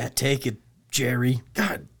 Yeah, take it, Jerry.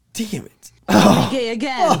 God damn it. Gay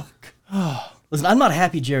again. Listen, I'm not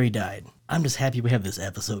happy Jerry died. I'm just happy we have this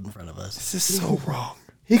episode in front of us. This is so wrong.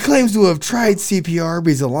 He claims to have tried CPR, but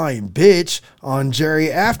he's a lying bitch on Jerry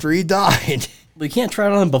after he died. We can't try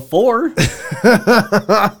it on him before.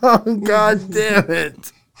 God damn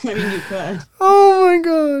it. I mean, you could. Oh my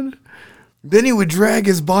god. Then he would drag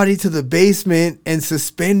his body to the basement and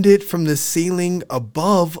suspend it from the ceiling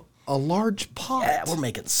above a large pot. Yeah, we're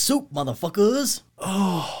making soup, motherfuckers.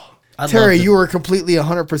 Oh, I Terry, loved it. you were completely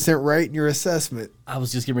 100% right in your assessment. I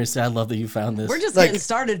was just getting ready to say, I love that you found this. We're just Like- getting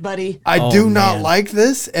started, buddy. I Oh, do not man. like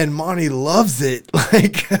this, and Monty loves it.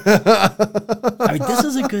 Like, I mean, this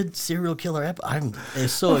is a good serial killer episode. I'm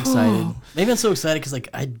so excited. Maybe I'm so excited because, like,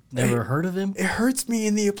 I'd never heard of him. it hurts me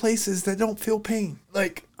in the places that don't feel pain.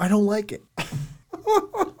 Like, I don't like it.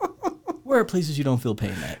 Where are places you don't feel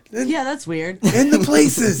pain at? Yeah, that's weird. In the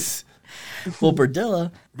places. Well,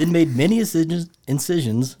 Berdella then made many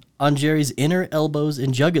incisions on Jerry's inner elbows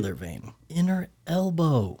and jugular vein. Inner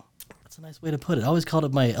elbow. That's a nice way to put it. I always called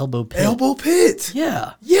it my elbow pit. Elbow pit.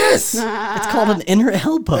 Yeah. Yes. It's called an inner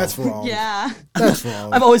elbow. That's wrong. Yeah. That's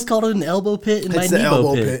wrong. I've always called it an elbow pit and my It's the Nebo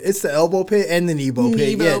elbow pit. pit. It's the elbow pit and the Nebo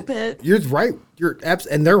pit. Nebo Yeah. pit. You're right.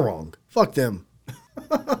 And they're wrong. Fuck them.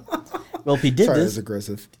 Well, he did Sorry, this. that's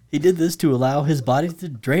aggressive. He did this to allow his body to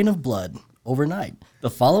drain of blood overnight.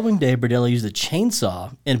 The following day, Berdella used a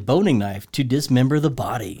chainsaw and boning knife to dismember the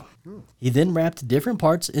body. He then wrapped different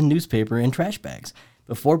parts in newspaper and trash bags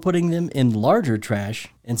before putting them in larger trash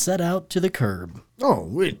and set out to the curb.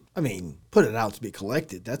 Oh, I mean, put it out to be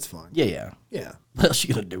collected. That's fine. Yeah. Yeah. What else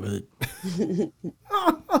you gonna do with it?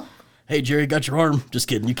 Hey, Jerry, got your arm. Just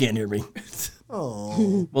kidding. You can't hear me.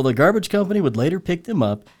 Oh. Well, the garbage company would later pick them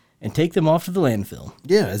up and take them off to the landfill.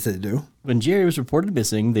 Yeah, as they do. When Jerry was reported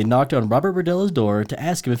missing, they knocked on Robert Berdella's door to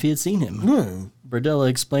ask him if he had seen him. Berdella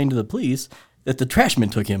explained to the police that the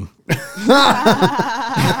trashman took him.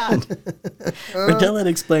 Berdella had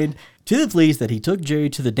explained to the police that he took Jerry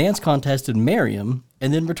to the dance contest in Merriam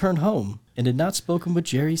and then returned home and had not spoken with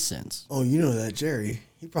Jerry since. Oh, you know that Jerry.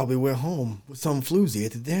 He probably went home with some floozy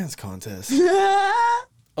at the dance contest.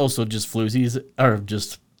 Also, just floozies, or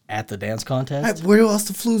just at the dance contest. Where else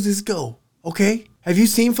the floozies go? Okay. Have you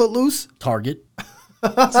seen Footloose? Target.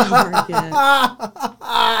 Target.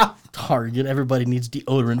 Target. Everybody needs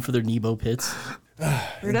deodorant for their Nebo pits.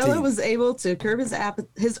 Berdella was able to curb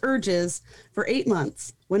his urges for 8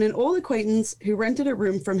 months when an old acquaintance who rented a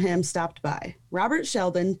room from him stopped by. Robert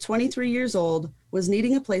Sheldon, 23 years old, was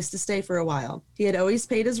needing a place to stay for a while. He had always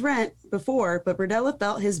paid his rent before, but Berdella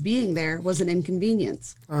felt his being there was an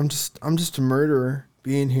inconvenience. I'm just a murderer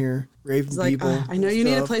being here, raping He's like, people. I know you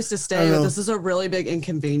need a place to I stay, but know. this is a really big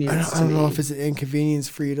inconvenience I to don't know me. if it's an inconvenience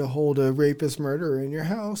for you to hold a rapist murderer in your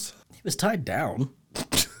house. He was tied down.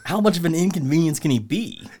 How much of an inconvenience can he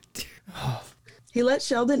be? He let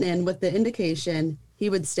Sheldon in with the indication he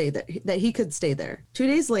would stay there, that he could stay there. 2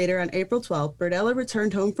 days later, on April 12th, Berdella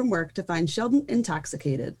returned home from work to find Sheldon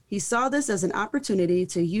intoxicated. He saw this as an opportunity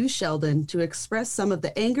to use Sheldon to express some of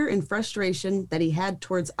the anger and frustration that he had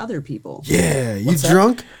towards other people. Yeah, you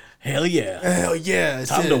drunk? Hell yeah. Hell yeah. It's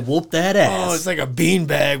Time to whoop that ass. Oh, it's like a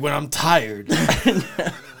beanbag when I'm tired.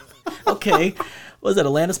 Okay. Was that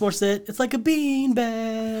Alanis Morissette? It's like a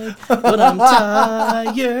beanbag when I'm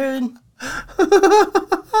tired.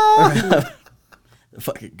 The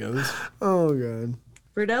fuck it goes. Oh, God.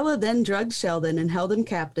 Berdella then drugged Sheldon and held him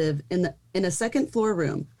captive in a second floor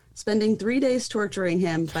room, spending 3 days torturing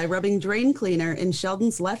him by rubbing drain cleaner in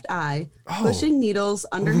Sheldon's left eye, pushing needles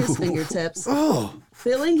under his fingertips,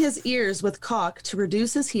 filling his ears with caulk to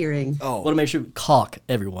reduce his hearing, Want to make sure caulk,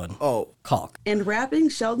 everyone. Oh. Caulk. and wrapping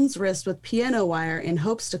Sheldon's wrist with piano wire in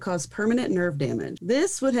hopes to cause permanent nerve damage.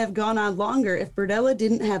 This would have gone on longer if Berdella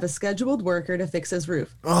didn't have a scheduled worker to fix his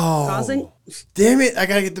roof, Oh. causing... Damn it. I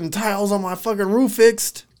got to get them tiles on my fucking roof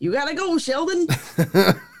fixed. You gotta go, Sheldon!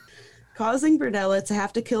 Causing Berdella to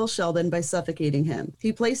have to kill Sheldon by suffocating him.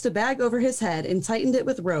 He placed a bag over his head and tightened it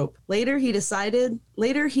with rope. Later, he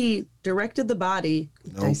directed the body,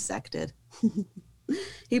 dissected.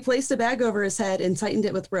 He placed a bag over his head and tightened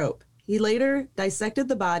it with rope. He later dissected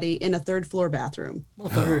the body in a third-floor bathroom.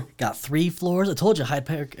 Motherfucker got 3 floors. I told you Hyde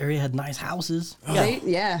Park area had nice houses.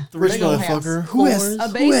 Yeah. Rich Big old motherfucker. house. Who has, A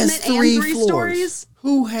who has basement and 3 3 floors? stories?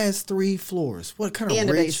 Who has 3 floors? What kind of And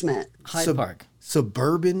a rich basement. Hyde Park.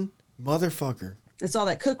 suburban motherfucker? It's all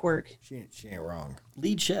that cook work. She ain't wrong.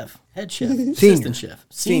 Lead chef. Head chef. Assistant chef.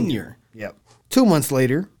 Senior. Yep. 2 months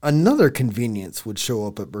later, another convenience would show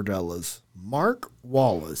up at Berdella's. Mark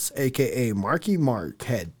Wallace, a.k.a. Marky Mark,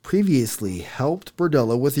 had previously helped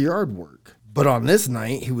Berdella with yard work. But on this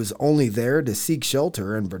night, he was only there to seek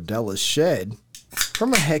shelter in Berdella's shed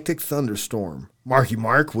from a hectic thunderstorm. Marky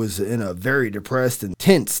Mark was in a very depressed and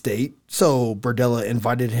tense state, so Berdella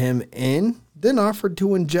invited him in, then offered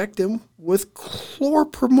to inject him with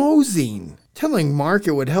chlorpromazine, telling Mark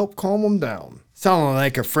it would help calm him down. Sounded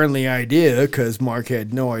like a friendly idea because Mark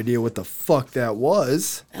had no idea what the fuck that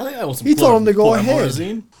was. Hell yeah, I want some He told him to go ahead.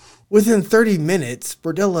 chlorpromazine. Within 30 minutes,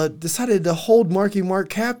 Berdella decided to hold Marky Mark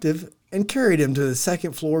captive and carried him to the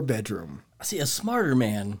second floor bedroom. See, a smarter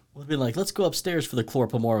man would be like, let's go upstairs for the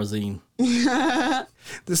chlorpromazine.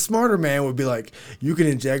 The smarter man would be like, you can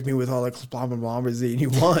inject me with all the chlorpromazine you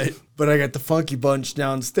want, but I got the funky bunch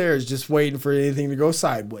downstairs just waiting for anything to go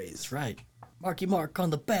sideways. That's right. Marky Mark on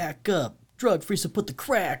the back up. Drug free, so put the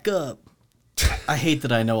crack up. I hate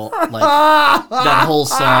that I know like that whole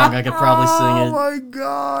song. I could probably sing Oh it. my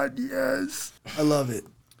God, yes. I love it.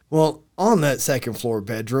 Well, on that second floor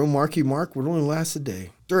bedroom, Marky Mark would only last a day.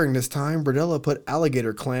 During this time, Berdella put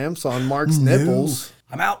alligator clamps on Mark's nipples.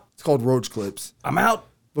 I'm out. It's called roach clips. I'm out.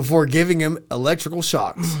 Before giving him electrical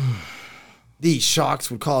shocks. These shocks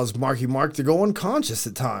would cause Marky Mark to go unconscious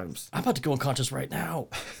at times. I'm about to go unconscious right now.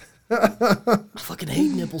 I fucking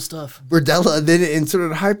hate nipple stuff. Berdella then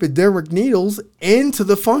inserted hypodermic needles into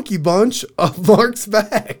the funky bunch of Mark's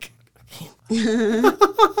back.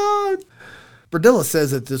 Berdella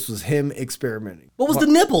says that this was him experimenting. What was the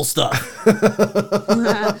nipple stuff?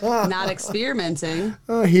 Not experimenting.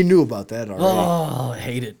 He knew about that already. Oh, I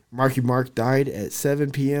hate it. Marky Mark died at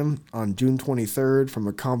 7 p.m. on June 23rd from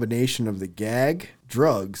a combination of the gag,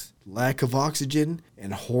 drugs, lack of oxygen,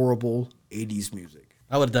 and horrible 80s music.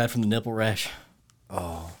 I would have died from the nipple rash.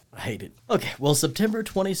 Oh, I hate it. Okay, well, September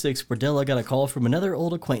 26th, Berdella got a call from another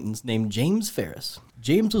old acquaintance named James Ferris.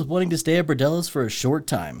 James was wanting to stay at Berdella's for a short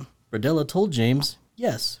time. Berdella told James,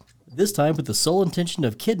 yes, this time with the sole intention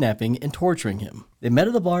of kidnapping and torturing him. They met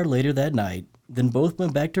at a bar later that night, then both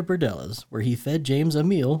went back to Berdella's, where he fed James a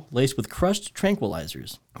meal laced with crushed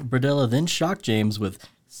tranquilizers. Berdella then shocked James with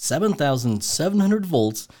 7,700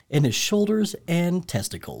 volts in his shoulders and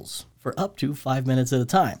testicles for up to 5 minutes at a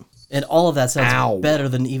time. And all of that sounds Ow. better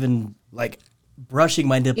than even, like, brushing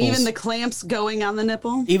my nipples. Even the clamps going on the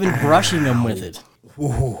nipple. Even brushing them with it.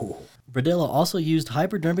 Berdella also used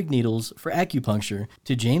hypodermic needles for acupuncture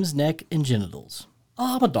to James' neck and genitals.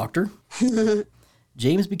 Oh, I'm a doctor.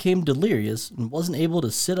 James became delirious and wasn't able to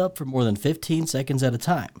sit up for more than 15 seconds at a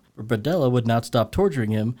time. But Berdella would not stop torturing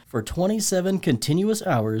him for 27 continuous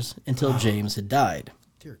hours until James had died.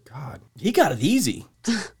 Dear God. He got it easy.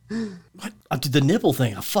 What? Dude, the nipple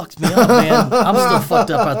thing, it fucked me up, man. I'm still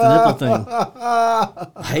fucked up about the nipple thing.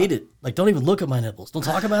 I hate it. Like, don't even look at my nipples. Don't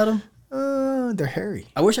talk about them. They're hairy.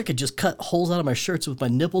 I wish I could just cut holes out of my shirts with my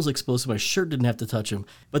nipples exposed so my shirt didn't have to touch them.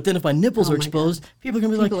 But then if my nipples are exposed, people are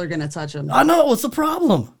going to be People like, are gonna touch them. I know, what's the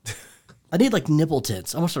problem? I need like nipple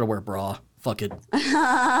tits. I'm going to start to wear a bra. Fuck it.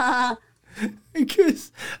 I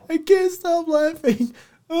can't stop laughing.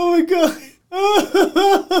 Oh my God.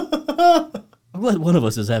 I'm glad one of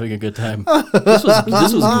us is having a good time. This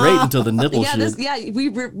was great until the nipple shit.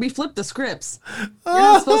 We flipped the scripts. You're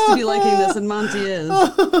not supposed to be liking this, and Monty is.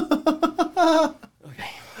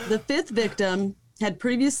 The fifth victim had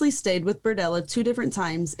previously stayed with Berdella 2 different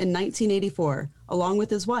times in 1984, along with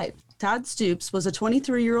his wife. Todd Stoops was a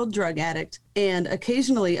 23-year-old drug addict and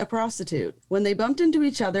occasionally a prostitute. When they bumped into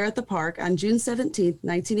each other at the park on June 17,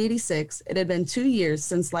 1986, it had been 2 years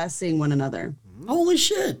since last seeing one another. Holy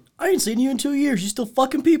shit. I ain't seen you in 2 years. You still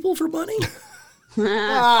fucking people for money?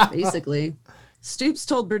 Basically. Stoops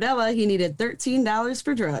told Berdella he needed $13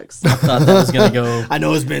 for drugs. Thought that was going to go. I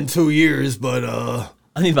know it's been 2 years, but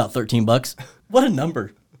I need about $13. What a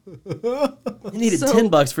number. I needed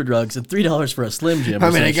 $10 for drugs and $3 for a Slim Jim. I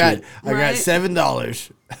mean, I got Right?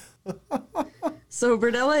 $7. So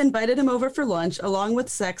Berdella invited him over for lunch along with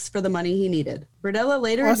sex for the money he needed. Berdella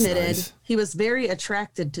later That's admitted nice. he was very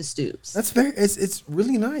attracted to Stoops. That's very. It's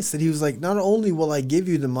really nice that he was like, not only will I give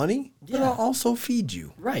you the money, but Yeah. I'll also feed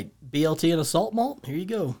you. Right. BLT and a salt malt. Here you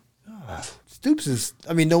go. Stoops is.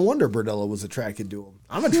 I mean, no wonder Berdella was attracted to him.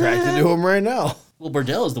 I'm attracted to him right now. Well,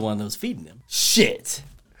 Berdella's the one that was feeding him. Shit.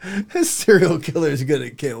 This serial killer is gonna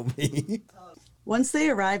kill me. Once they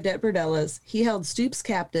arrived at Berdella's, he held Stoops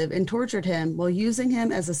captive and tortured him while using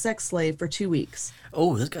him as a sex slave for 2 weeks.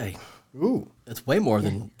 Oh, this guy. Ooh. That's way more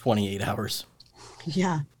than 28 hours.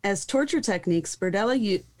 Yeah. As torture techniques,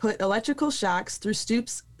 Berdella put electrical shocks through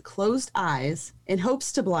Stoops' closed eyes in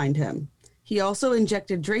hopes to blind him. He also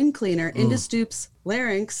injected drain cleaner into Stoops'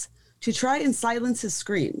 larynx to try and silence his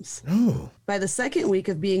screams. Oh. By the second week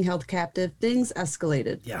of being held captive, things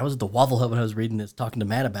escalated. Yeah, I was at the Waffle Hut when I was reading this, talking to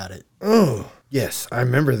Matt about it. Oh. Yes, I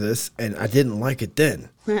remember this, and I didn't like it then.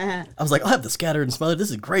 I was like, I'll have the scattered and smothered. This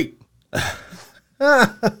is great.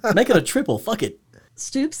 Make it a triple. Fuck it.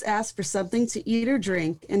 Stoops asked for something to eat or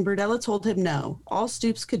drink, and Berdella told him no. All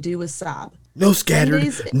Stoops could do was sob. No scattered,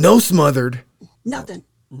 Sundays- no smothered. Nothing.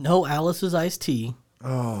 No Alice's iced tea.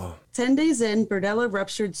 Oh. 10 days in, Berdella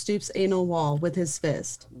ruptured Stoop's anal wall with his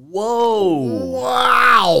fist. Whoa.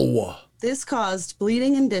 Wow. This caused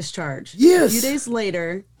bleeding and discharge. Yes. A few days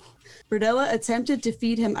later, Berdella attempted to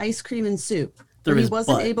feed him ice cream and soup, Through but he his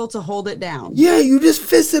wasn't butt. able to hold it down. Yeah, you just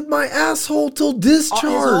fisted my asshole till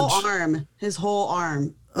discharge. His whole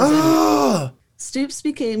arm. Ah. Stoops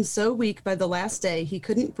became so weak by the last day he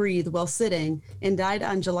couldn't breathe while sitting and died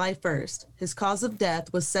on July 1st. His cause of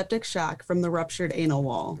death was septic shock from the ruptured anal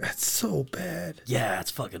wall. That's so bad. Yeah, it's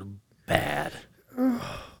fucking bad.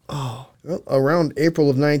 Well, around April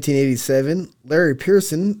of 1987, Larry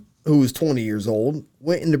Pearson, who was 20 years old,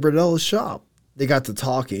 went into Berdella's shop. They got to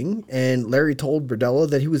talking, and Larry told Berdella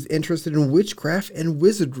that he was interested in witchcraft and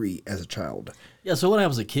wizardry as a child. Yeah, so when I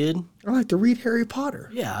was a kid, I like to read Harry Potter.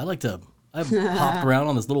 yeah, I hopped around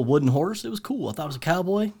on this little wooden horse. It was cool. I thought it was a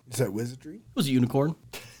cowboy. Is that wizardry? It was a unicorn.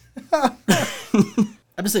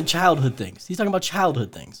 I'm just saying childhood things. He's talking about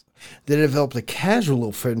childhood things. They developed a casual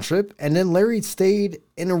little friendship, and then Larry stayed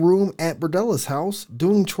in a room at Berdella's house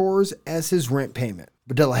doing chores as his rent payment.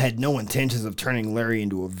 Berdella had no intentions of turning Larry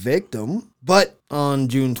into a victim, but on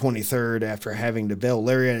June 23rd, after having to bail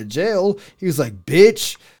Larry out of jail, he was like,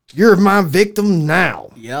 "Bitch, you're my victim now."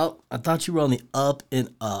 Yep, I thought you were on the up and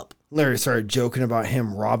up. Larry started joking about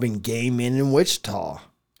him robbing gay men in Wichita.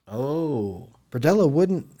 Oh. Berdella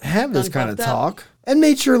wouldn't have this Done kind of fucked up. talk and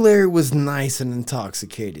made sure Larry was nice and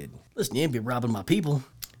intoxicated. Listen, you ain't be robbing my people.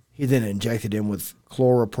 He then injected him with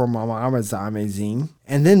chloropromazine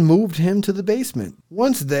and then moved him to the basement.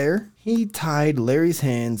 Once there, he tied Larry's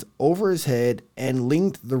hands over his head and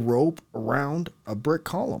linked the rope around a brick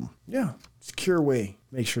column. Yeah, secure way.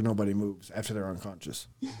 Make sure nobody moves after they're unconscious.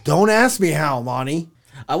 Don't ask me how, Monty.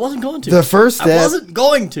 I wasn't going to. The first step- I wasn't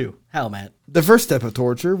going to. How, Matt? The first step of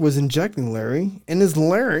torture was injecting Larry in his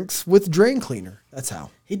larynx with drain cleaner. That's how.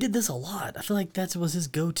 He did this a lot. I feel like that was his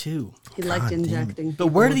go-to. He liked injecting. But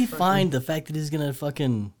where did people he with fucking- find the fact that he's gonna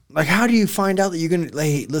fucking... Like, how do you find out that you're going to, like,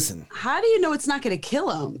 hey, listen, How do you know it's not going to kill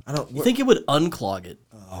him? I don't, You think it would unclog it?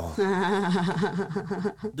 Oh.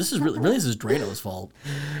 This is really this is Drano's fault.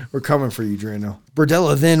 we're coming for you, Drano.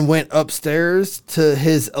 Berdella then went upstairs to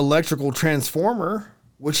his electrical transformer,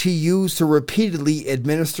 which he used to repeatedly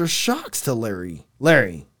administer shocks to Larry.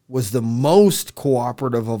 Larry was the most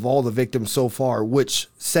cooperative of all the victims so far, which,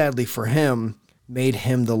 sadly for him, made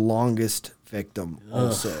him the longest victim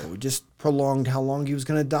also. It just prolonged how long he was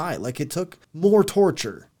going to die. Like, it took more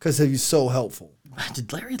torture because he was so helpful.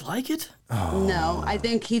 Did Larry like it? No, I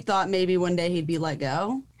think he thought maybe one day he'd be let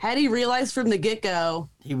go. Had he realized from the get-go,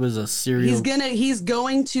 He was a serial... he's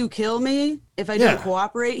going to kill me if I Yeah. don't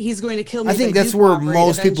cooperate. He's going to kill me. I if think do that's where cooperate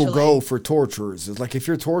most people eventually. go for torturers. It's like, if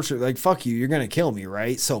you're tortured, like, fuck you, you're going to kill me,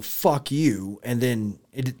 right? So fuck you. And then,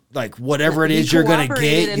 it like, whatever it He is you're going to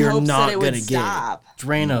cooperated get, in you're hopes that not it going would to get. stop.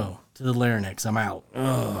 Drano to the larynx. I'm out.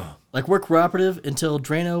 Like, we're cooperative until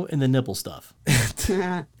Drano and the nipple stuff.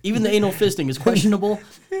 Even the anal fisting is questionable,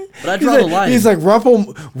 but I draw the line. He's like,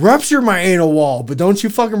 rupture my anal wall, but don't you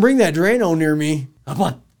fucking bring that Drano near me.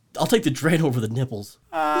 I'll take the Drano over the nipples.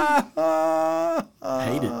 I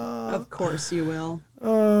hate it. Of course you will.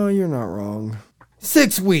 Oh, you're not wrong.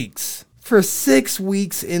 6 weeks. For 6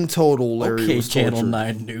 weeks in total, Larry Okay, was Channel tortured.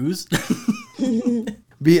 9 News.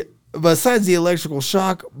 Besides the electrical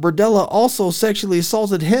shock, Berdella also sexually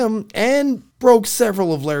assaulted him and broke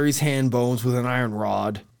several of Larry's hand bones with an iron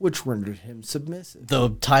rod, which rendered him submissive. Though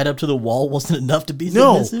tied up to the wall wasn't enough to be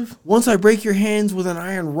No, submissive? once I break your hands with an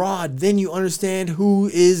iron rod, then you understand who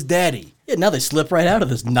is daddy. Yeah, now they slip right out of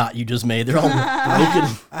this knot you just made. They're all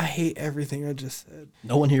broken. I hate everything I just said.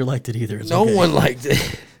 No one here liked it either. It's No okay. one liked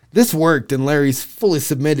it. This worked, and Larry's fully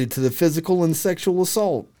submitted to the physical and sexual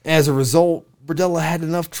assault. As a result, Berdella had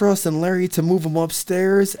enough trust in Larry to move him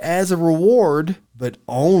upstairs as a reward, but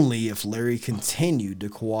only if Larry continued to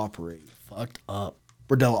cooperate. Fucked up.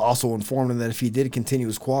 Berdella also informed him that if he did continue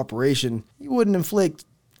his cooperation, he wouldn't inflict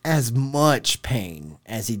as much pain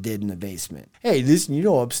as he did in the basement. Hey, listen,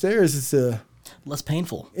 upstairs Less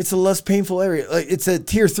painful. it's a less painful area. Like, it's a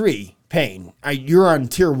tier 3 pain. You're on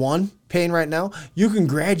tier 1 pain right now. You can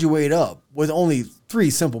graduate up with only 3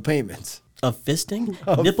 simple payments. Of fisting,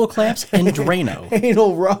 nipple clamps, and Drano.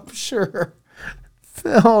 Anal rupture.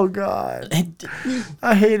 Oh, God. And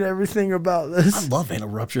I hate everything about I this. love Anal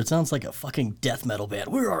Rupture. It sounds like a fucking death metal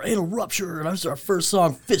band. We're our Anal Rupture, and that's our first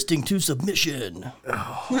song, Fisting to Submission.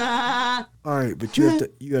 All right, but you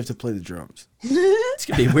have to play the drums. It's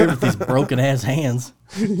gonna be weird with these broken ass hands.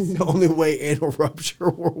 The only way anal rupture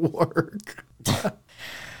will work.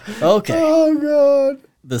 Okay. Oh, God.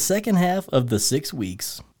 The second half of the 6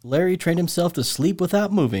 weeks, Larry trained himself to sleep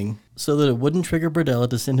without moving so that it wouldn't trigger Berdella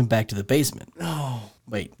to send him back to the basement.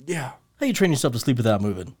 Wait, Yeah. how you train yourself to sleep without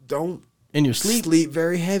moving? Don't In your sleep? sleep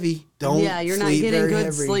very heavy. Don't Yeah, you're not sleep getting very good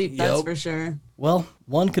heavy. sleep, that's Yep. for sure. Well,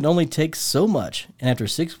 one can only take so much, and after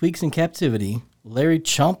 6 weeks in captivity, Larry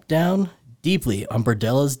chomped down deeply on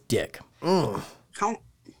Berdella's dick.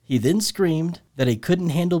 He then screamed that he couldn't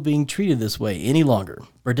handle being treated this way any longer.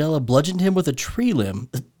 Berdella bludgeoned him with a tree limb,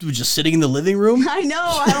 was just sitting in the living room. I know.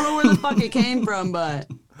 I don't know where the fuck it came from, but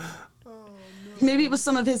maybe it was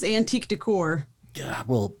some of his antique decor. God,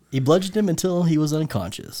 well, he bludgeoned him until he was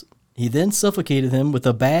unconscious. He then suffocated him with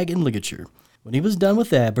a bag and ligature. When he was done with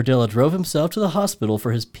that, Berdella drove himself to the hospital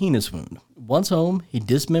for his penis wound. Once home, he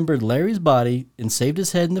dismembered Larry's body and saved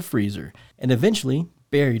his head in the freezer, and eventually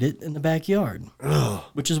buried it in the backyard.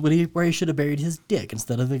 Which is where he should have buried his dick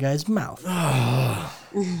instead of the guy's mouth. Why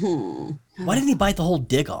didn't he bite the whole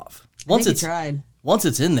dick off? I think he tried. Once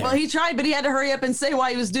it's in there. Well, he tried, but he had to hurry up and say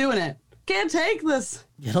why he was doing it. Can't take this.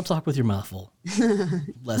 Yeah, don't talk with your mouth full.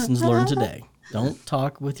 Lessons learned today. Don't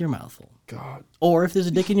talk with your mouth full. God. Or if there's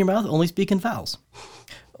a dick in your mouth, only speak in vowels.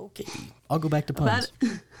 Okay, I'll go back to puns.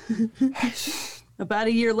 About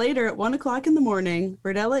a year later, at 1 o'clock in the morning,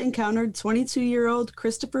 Berdella encountered 22-year-old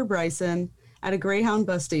Christopher Bryson at a Greyhound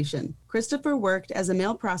bus station. Christopher worked as a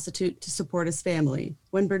male prostitute to support his family.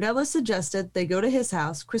 When Berdella suggested they go to his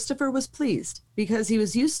house, Christopher was pleased because he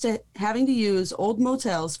was used to having to use old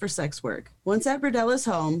motels for sex work. Once at Berdella's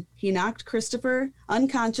home, he knocked Christopher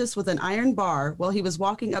unconscious with an iron bar while he was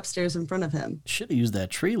walking upstairs in front of him. Should have used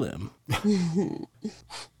that tree limb.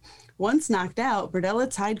 Once knocked out,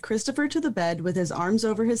 Berdella tied Christopher to the bed with his arms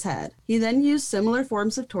over his head. He then used similar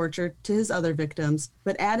forms of torture to his other victims,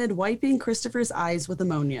 but added wiping Christopher's eyes with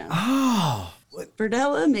ammonia.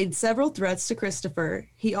 Berdella made several threats to Christopher.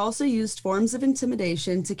 He also used forms of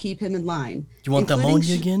intimidation to keep him in line. Do you want the including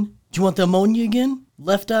ammonia again? Do you want the ammonia again?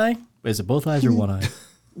 Left eye? Wait, is it both eyes or one eye?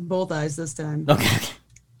 Both eyes this time. Okay.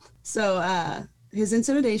 So, his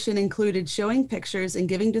intimidation included showing pictures and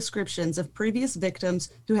giving descriptions of previous victims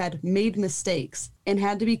who had made mistakes and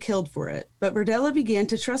had to be killed for it. But Berdella began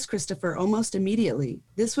to trust Christopher almost immediately.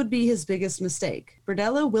 This would be his biggest mistake.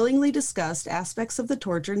 Berdella willingly discussed aspects of the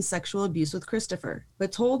torture and sexual abuse with Christopher,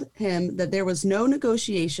 but told him that there was no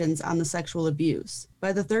negotiations on the sexual abuse.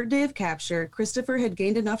 By the third day of capture, Christopher had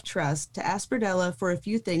gained enough trust to ask Berdella for a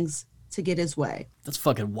few things to get his way. That's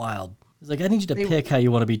fucking wild. He's like, I need you to pick how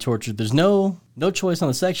you want to be tortured. There's no choice on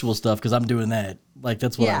the sexual stuff because I'm doing that. Like,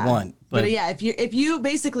 that's what I want. But yeah, if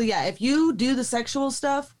you do the sexual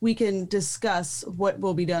stuff, we can discuss what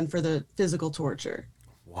will be done for the physical torture.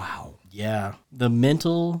 Wow. Yeah. The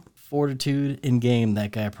mental fortitude in game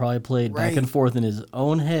that guy probably played back and forth in his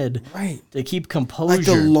own head to keep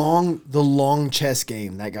composure. Like the long chess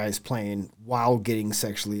game that guy's playing while getting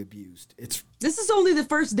sexually abused. This is only the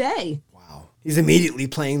first day. Wow. He's immediately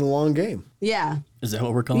playing the long game. Yeah. Is that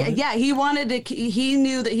what we're calling it? Yeah, he wanted to. He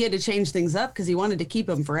knew that he had to change things up because he wanted to keep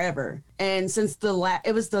him forever. And since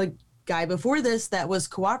it was the guy before this that was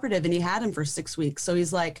cooperative, and he had him for 6 weeks, so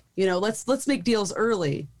he's like, let's make deals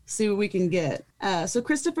early, see what we can get. So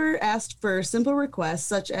Christopher asked for simple requests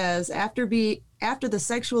such as after the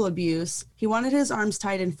sexual abuse, he wanted his arms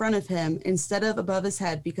tied in front of him instead of above his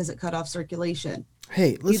head because it cut off circulation.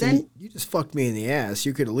 Hey, listen, you just fucked me in the ass.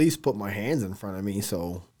 You could at least put my hands in front of me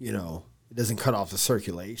so, it doesn't cut off the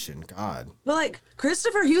circulation. God. But like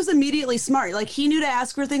Christopher, he was immediately smart. Like he knew to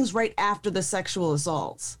ask for things right after the sexual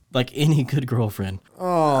assaults. Like any good girlfriend.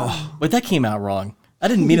 Oh. Wait, that came out wrong. I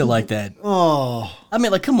didn't mean it like that. Oh. I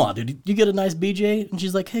mean, like, come on, dude. You get a nice BJ, and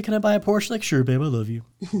she's like, hey, can I buy a Porsche? Like, sure, babe, I love you.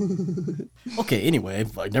 Okay, anyway,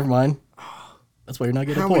 like, never mind. That's why you're not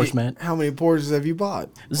getting a Porsche, man. How many Porsches have you bought?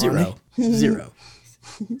 Zero. Zero.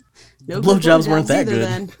 No blowjobs weren't that either good.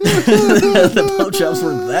 then. The blowjobs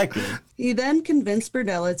weren't that good. He then convinced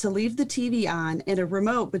Berdella to leave the TV on and a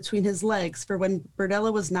remote between his legs for when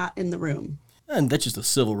Berdella was not in the room. And that's just a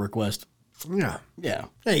civil request. Yeah. Yeah.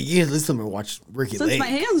 Hey, you listen to me watch Ricky Since Lake. my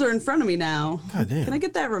hands are in front of me now, God damn. can I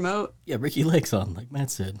get that remote? Yeah, Ricky Lake's on, like Matt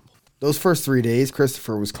said. Those first 3 days,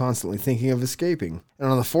 Christopher was constantly thinking of escaping. And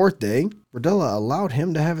on the fourth day, Berdella allowed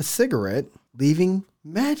him to have a cigarette, leaving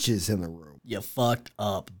matches in the room. You fucked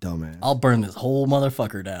up. Dumbass. I'll burn this whole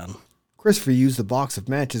motherfucker down. Christopher used the box of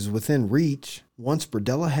matches within reach once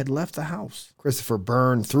Berdella had left the house. Christopher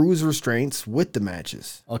burned through his restraints with the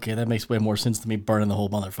matches. Okay, that makes way more sense than me burning the whole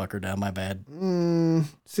motherfucker down. My bad.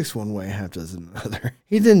 6 one way, half dozen another.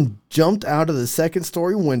 He then jumped out of the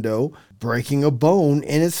second-story window, breaking a bone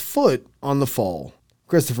in his foot on the fall.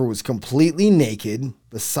 Christopher was completely naked,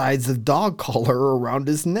 besides the dog collar around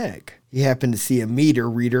his neck. He happened to see a meter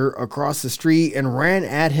reader across the street and ran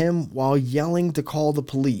at him while yelling to call the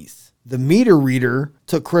police. The meter reader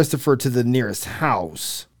took Christopher to the nearest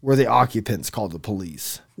house where the occupants called the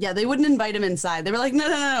police. Yeah, they wouldn't invite him inside. They were like,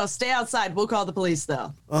 no, stay outside. We'll call the police,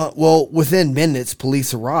 though. Well, within minutes,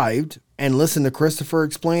 police arrived and listened to Christopher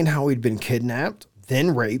explain how he'd been kidnapped,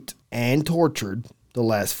 then raped, and tortured the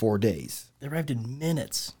last 4 days. They arrived in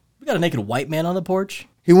minutes. We got a naked white man on the porch.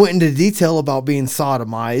 He went into detail about being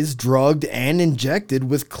sodomized, drugged, and injected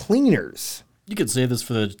with cleaners. You could say this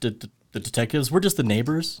for the detectives. We're just the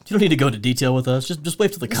neighbors. You don't need to go into detail with us. Just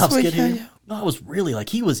wait till the cops get here. Yeah. No, I was really like,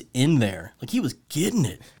 he was in there. Like, he was getting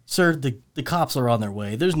it. Sir, the cops are on their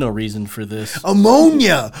way. There's no reason for this.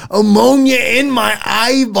 Ammonia in my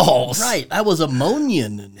eyeballs. Right, I was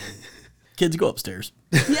ammonian. Kids, go upstairs.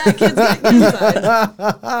 Yeah, kids get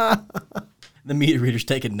inside. The meter reader's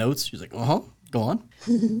taking notes. She's like, go on.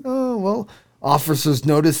 Oh, well, officers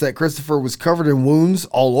noticed that Christopher was covered in wounds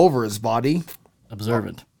all over his body,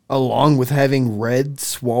 Observant. along with having red,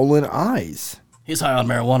 swollen eyes. He's high on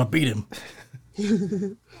marijuana. Beat him.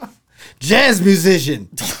 Jazz musician.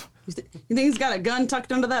 You think he's got a gun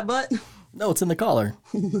tucked under that butt? No, it's in the collar.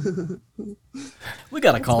 We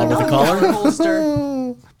got a collar with a collar.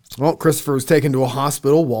 Holster. Well, Christopher was taken to a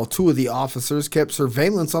hospital while 2 of the officers kept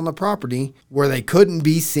surveillance on the property where they couldn't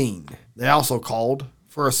be seen. They also called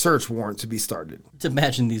for a search warrant to be started. To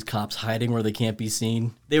imagine these cops hiding where they can't be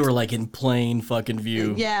seen. They were like in plain fucking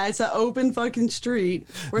view. Yeah, it's an open fucking street.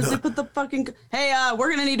 Where's they put the fucking... Hey, we're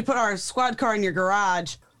going to need to put our squad car in your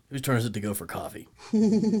garage. Whose turn is it to go for coffee?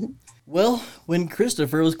 Well, when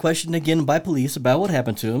Christopher was questioned again by police about what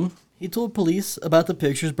happened to him, he told police about the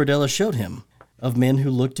pictures Berdella showed him of men who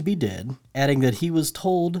looked to be dead, adding that he was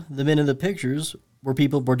told the men in the pictures were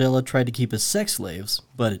people Bordella tried to keep as sex slaves,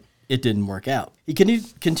 but it didn't work out. He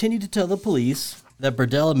continued to tell the police that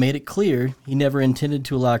Berdella made it clear he never intended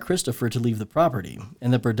to allow Christopher to leave the property,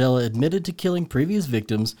 and that Berdella admitted to killing previous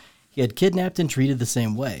victims he had kidnapped and treated the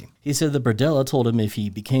same way. He said that Berdella told him if he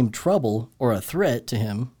became trouble or a threat to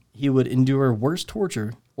him, he would endure worse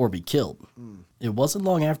torture or be killed. It wasn't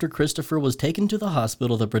long after Christopher was taken to the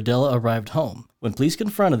hospital that Berdella arrived home. When police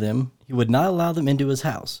confronted him, he would not allow them into his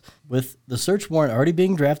house. With the search warrant already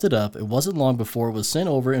being drafted up, it wasn't long before it was sent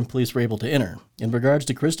over and police were able to enter. In regards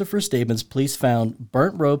to Christopher's statements, police found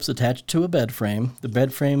burnt ropes attached to a bed frame, the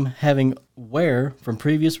bed frame having wear from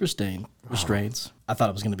previous restraints. I thought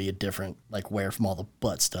it was going to be a different, like, wear from all the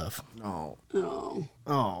butt stuff. Oh. Oh.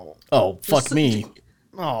 Oh. Oh, fuck me.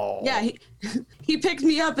 Oh. Yeah, he picked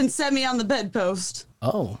me up and set me on the bedpost.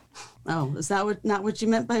 Oh. Oh, is that not what you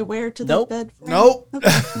meant by wear to Nope. the bed frame? Nope.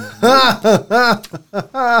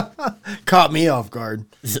 Caught me off guard.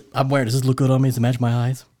 I'm wearing. Does this look good on me? Does it match my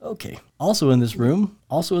eyes? Okay. Also in this room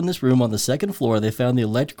on the second floor, they found the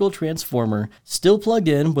electrical transformer still plugged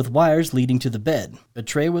in with wires leading to the bed. A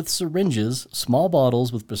tray with syringes, small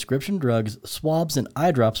bottles with prescription drugs, swabs, and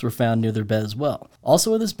eye drops were found near their bed as well.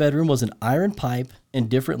 Also in this bedroom was an iron pipe and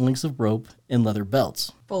different lengths of rope and leather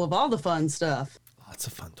belts. Full of all the fun stuff. Lots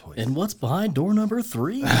of fun toys. And what's behind door number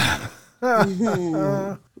 3?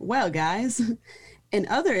 Well, guys, in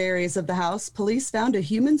other areas of the house, police found a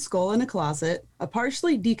human skull in a closet, a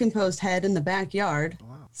partially decomposed head in the backyard,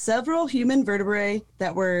 several human vertebrae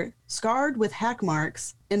that were scarred with hack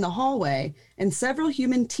marks in the hallway, and several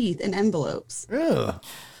human teeth in envelopes. Ugh.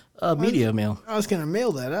 Media mail. I was going to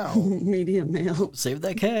mail that out. Medium mail. Save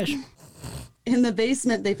that cash. In the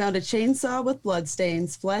basement, they found a chainsaw with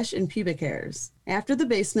bloodstains, flesh, and pubic hairs. After the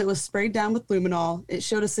basement was sprayed down with luminol, it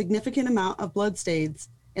showed a significant amount of bloodstains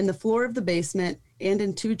in the floor of the basement and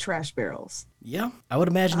in 2 trash barrels. Yeah, I would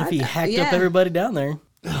imagine if he hacked up yeah. everybody down there.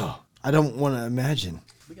 I don't want to imagine.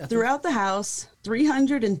 Throughout the house,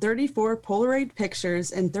 334 Polaroid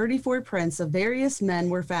pictures and 34 prints of various men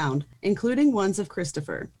were found, including ones of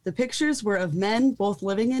Christopher. The pictures were of men, both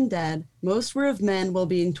living and dead. Most were of men while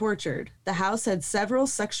being tortured. The house had several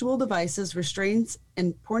sexual devices, restraints,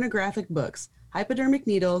 and pornographic books, hypodermic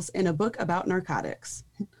needles, and a book about narcotics.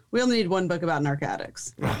 We only need one book about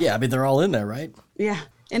narcotics. Yeah, I mean, they're all in there, right? Yeah.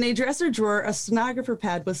 In a dresser drawer, a stenographer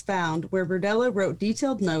pad was found where Berdella wrote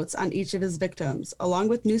detailed notes on each of his victims, along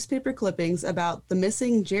with newspaper clippings about the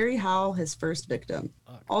missing Jerry Howell, his first victim.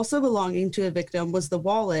 Also belonging to a victim was the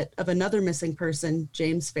wallet of another missing person,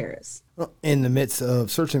 James Ferris. In the midst of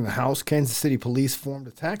searching the house, Kansas City police formed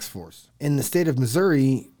a task force. In the state of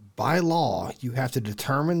Missouri, by law, you have to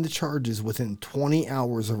determine the charges within 20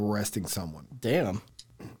 hours of arresting someone. Damn.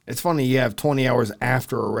 It's funny you have 20 hours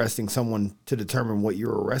after arresting someone to determine what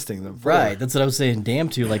you're arresting them for. Right. That's what I was saying. Damn,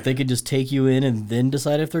 too. Like, they could just take you in and then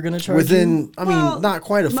decide if they're going to charge you. Within, I mean, Well, not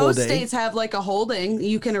quite a full most day. states have like a holding.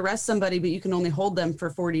 You can arrest somebody, but you can only hold them for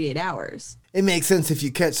 48 hours. It makes sense if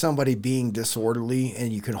you catch somebody being disorderly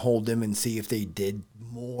and you can hold them and see if they did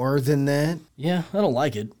more than that. Yeah, I don't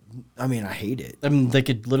like it. I mean, I hate it. I mean, they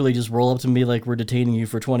could literally just roll up to me like, we're detaining you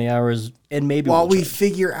for 20 hours and maybe While we'll we charge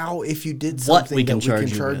figure out if you did What something we can that we can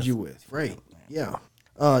charge you charge with. you with. Right. Yeah.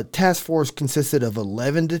 Task force consisted of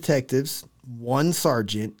 11 detectives, 1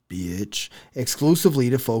 sergeant, bitch, exclusively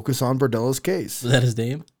to focus on Berdella's case. Is that his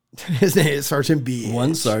name? His name is Sergeant Bitch.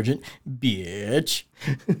 One sergeant. Bitch.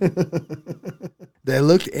 They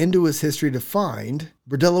looked into his history to find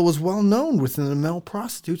Berdella was well known within the male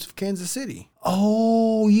prostitutes of Kansas City.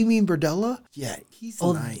 Oh, you mean Berdella? Yeah, he's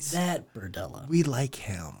Oh, nice. that Berdella. We like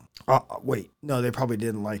him. Wait, no, they probably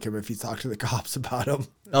didn't like him if he talked to the cops about him.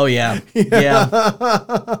 Oh, yeah. Yeah.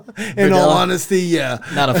 In all Berdella? honesty, yeah.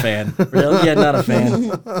 Not a fan. Berdella? Yeah, not a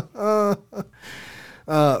fan.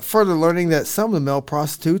 Further learning that some of the male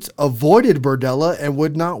prostitutes avoided Berdella and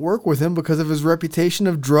would not work with him because of his reputation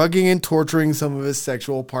of drugging and torturing some of his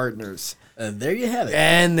sexual partners. There you have it.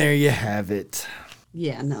 And there you have it.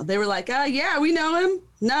 Yeah, no. They were like, yeah, we know him.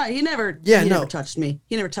 No, he never Yeah, he no. never touched me.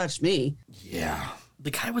 He never touched me. Yeah. The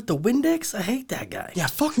guy with the Windex? I hate that guy. Yeah,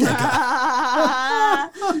 fuck that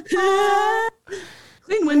guy.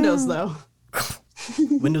 Clean windows though.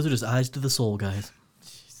 Windows are just eyes to the soul, guys.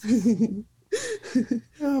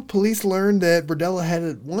 Police learned that Berdella had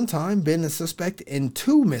at one time been a suspect in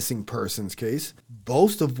 2 missing persons case,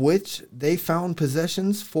 both of which they found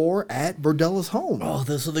possessions for at Berdella's home. Oh,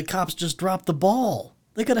 so the cops just dropped the ball.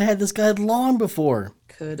 They could have had this guy long before.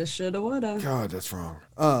 Coulda, shoulda, woulda. God, that's wrong.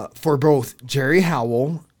 For both Jerry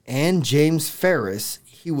Howell and James Ferris,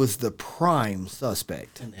 he was the prime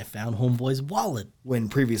suspect. And they found Homeboy's wallet. When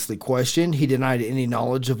previously questioned, he denied any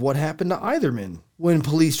knowledge of what happened to either man. When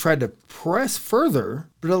police tried to press further,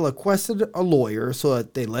 Berdella requested a lawyer so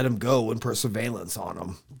that they let him go and put surveillance on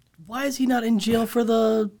him. Why is he not in jail for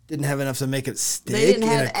the Didn't have enough to make it stick didn't in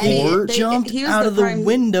have a any- court. they- jumped he was out the of the prime-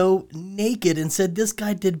 window naked and said this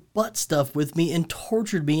guy did butt stuff with me and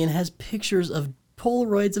tortured me and has pictures of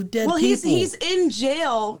Polaroids of dead Well, people. he's in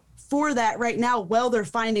jail for that right now while they're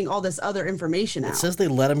finding all this other information out. It says they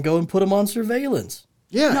let him go and put him on surveillance.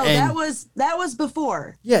 Yeah, No, and that was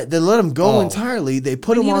before. yeah, they let him go Oh. entirely. They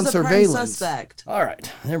put When him he on was a prime surveillance. suspect. All right,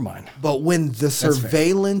 never mind. But when the fair.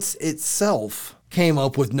 surveillance itself came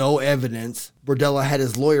up with no evidence, Berdella had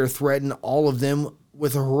his lawyer threaten all of them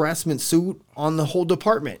with a harassment suit on the whole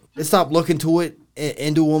department. They stopped looking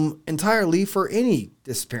into him entirely for any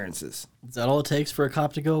disappearances. Is that all it takes for a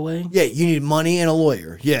cop to go away? Yeah, you need money and a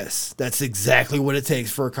lawyer. Yes, that's exactly what it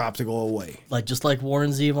takes for a cop to go away. Like just like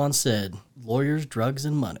Warren Zevon said, lawyers, drugs,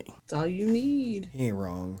 and money. That's all you need. He ain't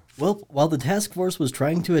wrong. Well, while the task force was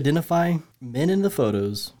trying to identify men in the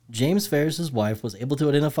photos, James Ferris's wife was able to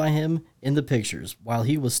identify him in the pictures while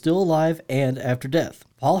he was still alive and after death.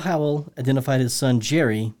 Paul Howell identified his son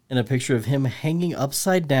Jerry in a picture of him hanging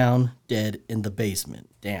upside down, dead in the basement.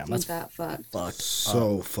 Damn, that's That fucked. fucked.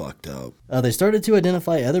 So fucked up. They started to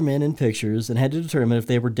identify other men in pictures and had to determine if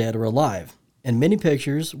they were dead or alive. And many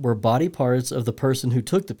pictures were body parts of the person who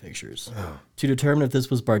took the pictures. To determine if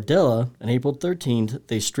this was Berdella, on April 13th,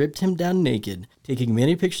 they stripped him down naked, taking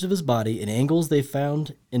many pictures of his body in angles they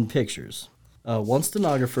found in pictures. One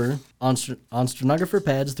stenographer, on stenographer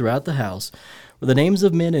pads throughout the house, were the names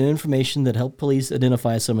of men and information that helped police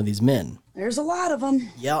identify some of these men. There's a lot of them.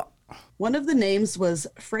 Yeah. One of the names was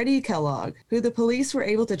Freddie Kellogg, who the police were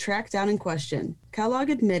able to track down and question. Kellogg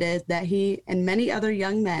admitted that he and many other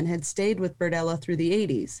young men had stayed with Berdella through the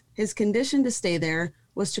 80s. His condition to stay there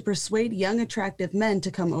was to persuade young, attractive men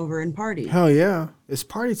to come over and party. Hell yeah. It's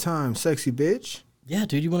party time, sexy bitch. Yeah,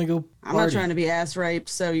 dude, you want to go I'm not party? trying to be ass raped,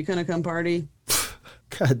 so you couldn't come party.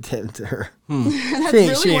 God damn it to her. That's She ain't,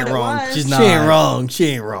 really she what ain't it wrong. was. She's She not. ain't wrong. She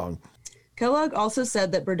ain't wrong. Kellogg also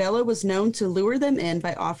said that Berdella was known to lure them in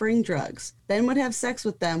by offering drugs, then would have sex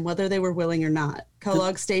with them whether they were willing or not.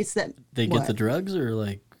 Kellogg states that They what? get the drugs or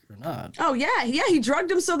not? Oh yeah, he drugged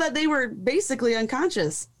them so that they were basically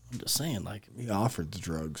unconscious. I'm just saying, like, He offered the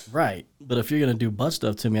drugs. right. But if you're going to do butt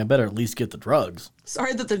stuff to me, I better at least get the drugs.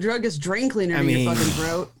 Sorry that the drug is drain cleaner I to mean- your fucking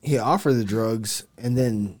throat. He offered the drugs and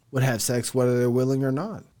then would have sex whether they're willing or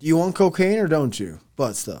not. Do you want cocaine or don't you?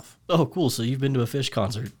 Butt stuff. Oh, cool. So you've been to a Fish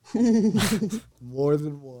concert. More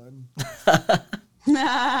than one.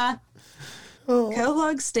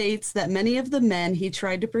 Kellogg states that many of the men he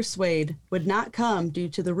tried to persuade would not come due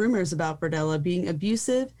to the rumors about Berdella being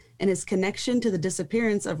abusive and his connection to the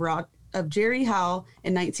disappearance of of Jerry Howell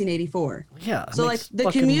in 1984. Yeah. it So, like, makes the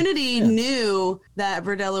fucking community sense. knew that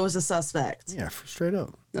Berdella was a suspect. Yeah, straight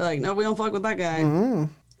up. They're like, no, we don't fuck with that guy. Mm-hmm.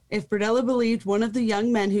 If Berdella believed one of the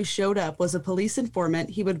young men who showed up was a police informant,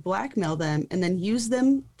 he would blackmail them and then use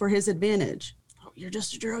them for his advantage. Oh, you're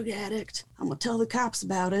just a drug addict. I'm going to tell the cops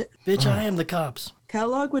about it. Bitch, I am the cops.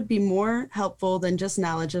 Kellogg would be more helpful than just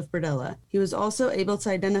knowledge of Berdella. He was also able to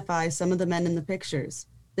identify some of the men in the pictures.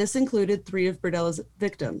 This included 3 of Berdella's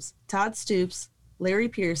victims, Todd Stoops, Larry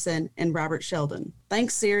Pearson, and Robert Sheldon.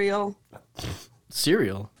 Thanks, Cereal.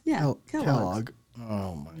 Cereal? Yeah, Kellogg's. Kellogg.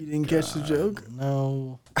 Oh my. You didn't catch the joke?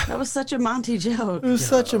 No. That was such a Monty joke. It was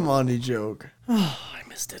such a Monty joke. I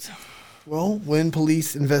missed it. Well, when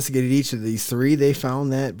police investigated each of these 3, they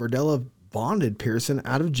found that Berdella bonded Pearson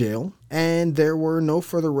out of jail, and there were no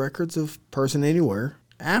further records of Pearson anywhere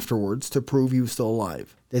afterwards to prove he was still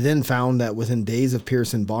alive. They then found that within days of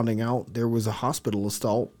Pearson bonding out, there was a hospital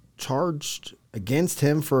assault charged against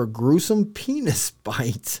him for a gruesome penis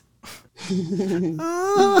bite.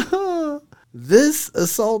 This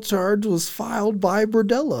assault charge was filed by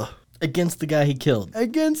Berdella Against the guy he killed.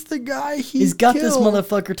 against the guy He's got this killed.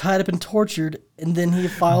 motherfucker tied up and tortured, and then he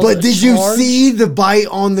files But a did you charge? see the bite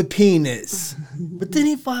on the penis? But then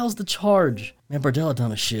he files the charge. Man, Berdella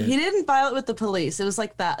dumb as shit. He didn't file it with the police. It was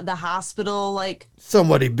like the hospital, like,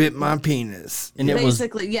 Somebody bit my penis. And it was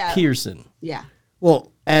basically, yeah. Pearson. Yeah.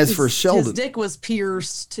 Well, as for His Sheldon. dick was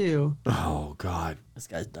pierced, too. Oh, God. This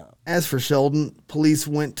guy's dumb. As for Sheldon, police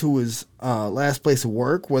went to his last place of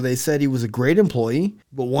work where they said he was a great employee,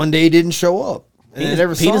 but one day he didn't show up. And they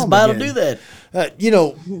never saw Penis him bite will again. do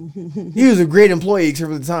that. He was a great employee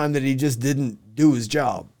except for the time that he just didn't do his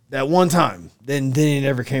job. That one time. Then he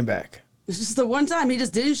never came back. It's just the one time he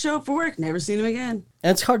just didn't show up for work. Never seen him again.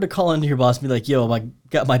 And it's hard to call into your boss and be like, yo, I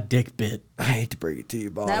got my dick bit. I hate to break it to you,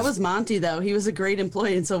 boss. That was Monty, though. He was a great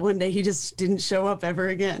employee until one day he just didn't show up ever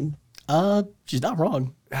again. She's not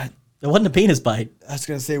wrong. It wasn't a penis bite. I was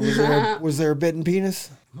going to say, was there a bitten penis?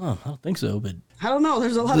 Oh, I don't think so, but I don't know.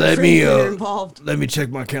 There's a lot Let of me, strings that are involved. Let me check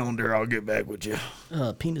my calendar. I'll get back with you.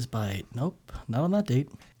 penis bite. Nope, not on that date.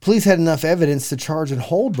 Police had enough evidence to charge and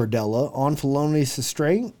hold Berdella on felonious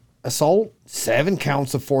restraint, assault, 7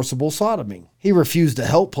 counts of forcible sodomy. He refused to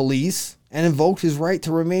help police and invoked his right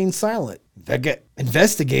to remain silent.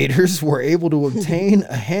 Investigators were able to obtain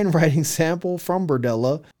a handwriting sample from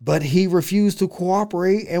Berdella, but he refused to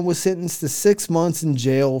cooperate and was sentenced to 6 months in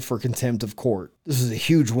jail for contempt of court. This was a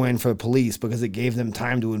huge win for the police because it gave them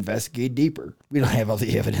time to investigate deeper. We don't have all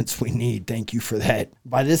the evidence we need. Thank you for that.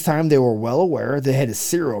 By this time, they were well aware they had a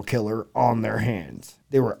serial killer on their hands.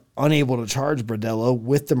 They were unable to charge Berdella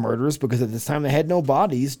with the murders because at this time they had no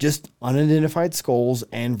bodies, just unidentified skulls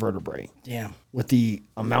and vertebrae. Damn. With the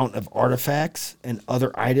amount of artifacts and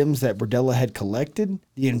other items that Berdella had collected,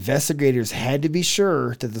 the investigators had to be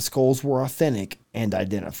sure that the skulls were authentic and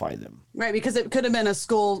identify them. Right, because it could have been a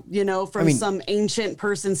skull, from some ancient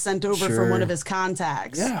person sent over Sure. from one of his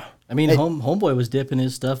contacts. Yeah. I mean, homeboy was dipping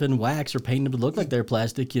his stuff in wax or painting them to look like they're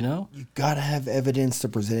plastic, You gotta have evidence to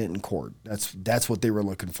present it in court. That's what they were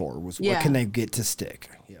looking for, was what Yeah. can they get to stick.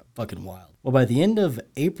 Yeah. Fucking wild. Well, by the end of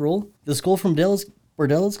April, the skull from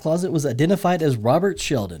Berdella's closet was identified as Robert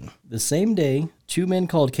Sheldon. The same day, 2 men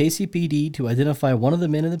called KCPD to identify one of the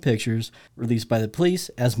men in the pictures, released by the police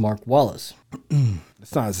as Mark Wallace.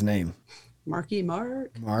 That's not his name. Marky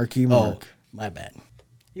Mark. Marky Mark. Oh, my bad.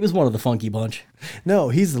 He was one of the funky bunch. No,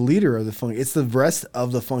 he's the leader of the funky. It's the rest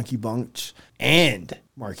of the funky bunch and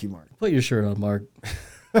Marky Mark. Put your shirt on, Mark.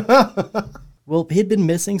 Well, he'd been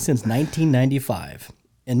missing since 1995.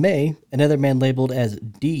 In May, another man labeled as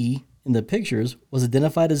D in the pictures was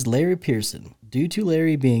identified as Larry Pearson. Due to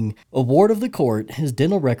Larry being a ward of the court, his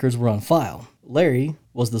dental records were on file. Larry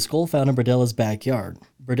was the skull found in Berdella's backyard.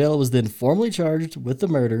 Berdella was then formally charged with the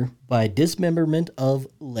murder by dismemberment of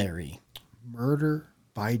Larry. Murder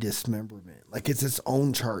by dismemberment. Like it's its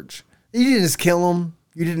own charge. You didn't just kill him.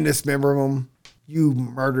 You didn't dismember him. You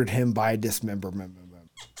murdered him by dismemberment.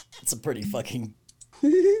 It's a pretty fucking...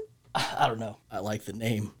 I don't know. I like the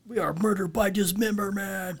name. We are murder by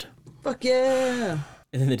dismemberment. Fuck yeah.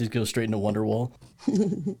 And then they just go straight into Wonderwall.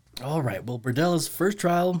 All right. Well, Berdella's first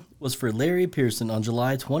trial was for Larry Pearson on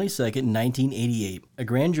July 22nd, 1988. A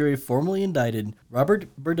grand jury formally indicted Robert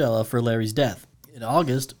Berdella for Larry's death. In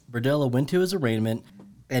August, Berdella went to his arraignment,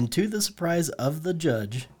 and to the surprise of the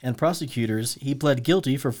judge and prosecutors, he pled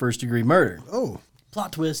guilty for first-degree murder. Oh.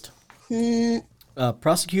 Plot twist.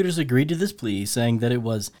 Prosecutors agreed to this plea, saying that it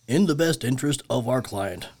was in the best interest of our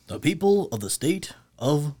client, the people of the state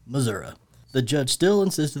of Missouri. The judge still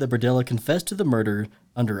insisted that Berdella confess to the murder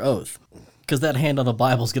under oath, because that hand on the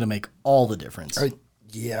Bible is going to make all the difference.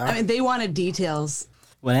 Yeah. I mean, they wanted details.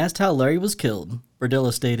 When asked how Larry was killed,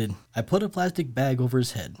 Berdella stated, "I put a plastic bag over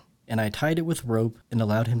his head, and I tied it with rope and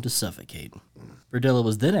allowed him to suffocate." Berdella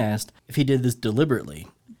was then asked if he did this deliberately.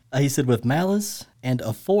 He said, "With malice and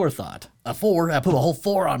a forethought." A four? I put a whole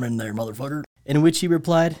forearm in there, motherfucker. In which he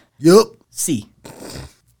replied, Yup. "C."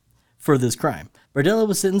 For this crime. Berdella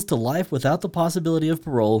was sentenced to life without the possibility of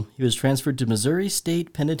parole. He was transferred to Missouri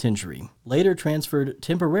State Penitentiary, later transferred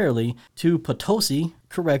temporarily to Potosi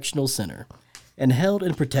Correctional Center, and held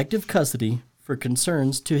in protective custody for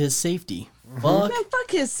concerns to his safety. Fuck Man,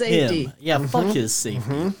 fuck his safety. him. Yeah, fuck his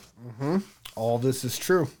safety. All this is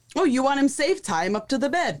true. Oh, you want him safe? Tie him up to the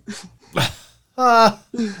bed.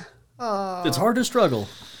 It's hard to struggle.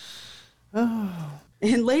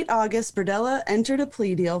 In late August, Berdella entered a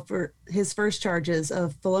plea deal for his first charges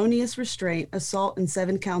of felonious restraint, assault, and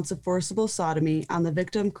 7 counts of forcible sodomy on the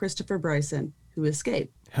victim, Christopher Bryson, who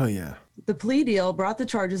escaped. Hell yeah. The plea deal brought the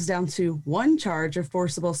charges down to 1 charge of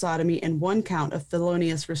forcible sodomy and 1 count of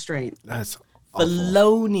felonious restraint. That's awful.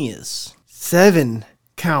 Felonious. 7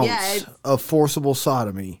 counts Yeah, it's- of forcible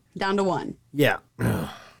sodomy. Down to 1. Yeah.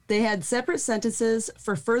 They had separate sentences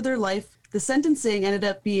for further life. The sentencing ended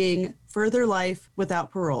up being further life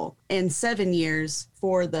without parole and 7 years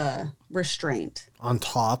for the restraint. On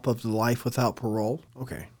top of the life without parole.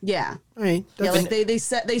 Okay. Yeah. I mean, Yeah,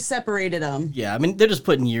 that's, like they separated them. Yeah, I mean, they're just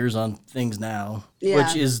putting years on things now, Yeah.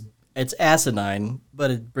 which is, it's asinine,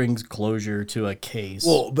 but it brings closure to a case.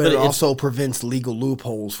 well, but it it's- also prevents legal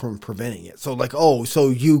loopholes from preventing it. So, like, oh, so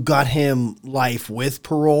you got him life with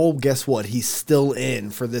parole. Guess what? He's still in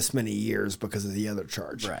for this many years because of the other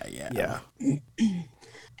charge. Right, yeah. Yeah.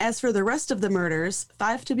 As for the rest of the murders,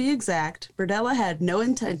 5 to be exact, Berdella had no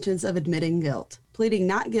intentions of admitting guilt, pleading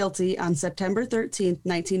not guilty on September 13th,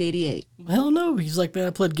 1988. Hell no. He's like, man, I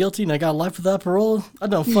pled guilty and I got life without parole. I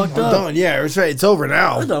done fucked up. Done. Yeah, it's right. It's over I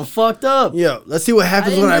now. done fucked up. Yeah. Let's see what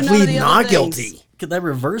happens didn't when I do none of plead the not other things. guilty. Could that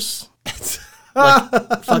reverse?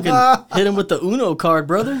 Like, fucking hit him with the Uno card,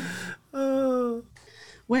 brother.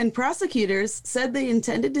 When prosecutors said they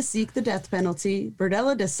intended to seek the death penalty,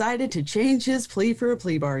 Berdella decided to change his plea for a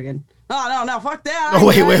plea bargain. Oh, no, fuck that. Oh,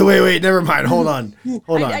 wait. Never mind. Hold on.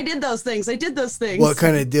 Hold on. I did those things. What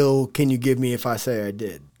kind of deal can you give me if I say I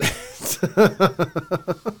did?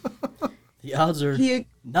 The odds are He-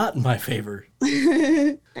 not in my favor.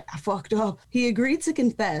 I fucked up. He agreed to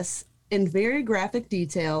confess in very graphic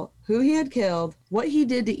detail who he had killed, what he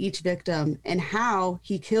did to each victim, and how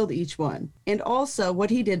he killed each one, and also what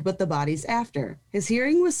he did with the bodies after. His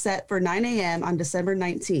hearing was set for 9 a.m. on December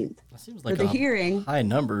 19th. That seems like For the a hearing, high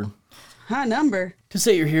number. huh, number. To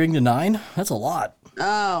say you're hearing to 9, that's a lot.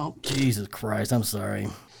 Oh, Jesus Christ, I'm sorry.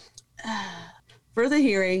 for the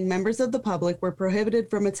hearing, members of the public were prohibited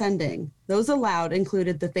from attending. Those allowed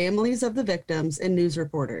included the families of the victims and news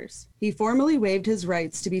reporters. He formally waived his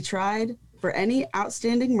rights to be tried for any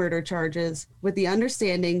outstanding murder charges with the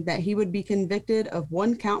understanding that he would be convicted of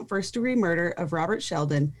 1 count first-degree murder of Robert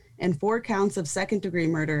Sheldon and 4 counts of second-degree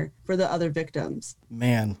murder for the other victims.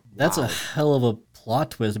 Man, that's a hell of a plot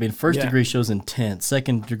twist. I mean, first Yeah. degree shows intent,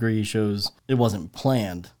 second degree shows it wasn't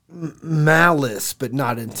planned. Malice, but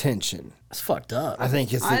not intention. It's fucked up. I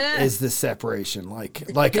think I- is the separation. Like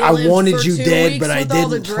He I lived wanted for you 2 dead, weeks but I with all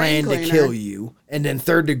the didn't drain plan to cleaner. kill you. And then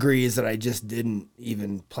third degree is that I just didn't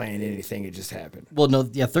even plan anything. It just happened. Well, no,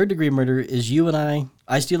 yeah, third degree murder is you and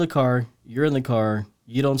I steal a car, you're in the car,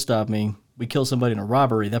 you don't stop me, we kill somebody in a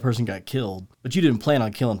robbery, that person got killed, but you didn't plan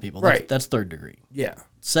on killing people. Right. That's third degree. Yeah.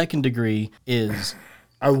 Second degree is,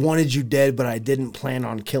 I wanted you dead, but I didn't plan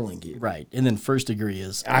on killing you. right, and then first degree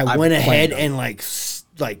is, I went ahead planned on- and like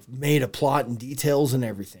made a plot and details and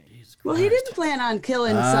everything. Well, he didn't plan on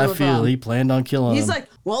killing I some of feel them. he planned on killing He's him. like,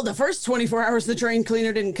 well, the first 24 hours the drain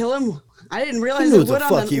cleaner didn't kill him. I didn't He realize knew it what the would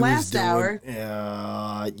fuck on he the was last doing. hour.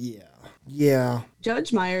 Yeah.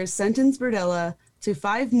 Judge Myers sentenced Berdella to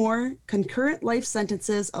 5 more concurrent life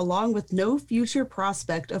sentences along with no future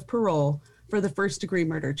prospect of parole for the first-degree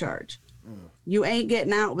murder charge. You ain't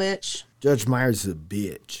getting out, bitch. Judge Myers is a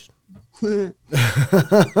bitch.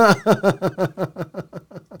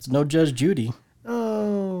 It's no Judge Judy.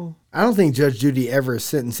 Oh, I don't think Judge Judy ever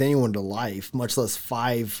sentenced anyone to life, much less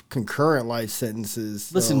 5 concurrent life sentences.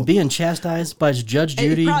 so- Listen, being chastised by Judge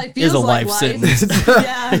Judy probably is feels a like life life. sentence.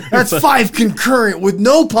 Yeah. that's 5 concurrent with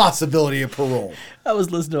no possibility of parole. I was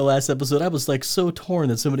listening to the last episode. I was like so torn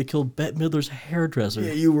that somebody killed Bette Midler's hairdresser.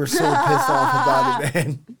 Yeah, you were so pissed off about it,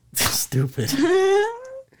 man. Stupid.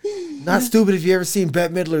 Not stupid if you ever seen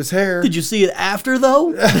Bette Midler's hair. Did you see it after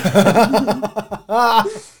though?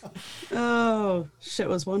 Oh, shit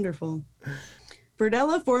was wonderful.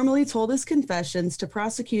 Berdella formally told his confessions to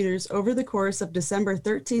prosecutors over the course of December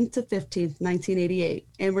 13th to 15th, 1988.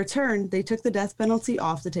 In return, they took the death penalty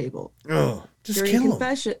off the table. Oh, just During kill him.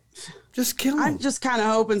 confession, Just kill him. I'm just kind of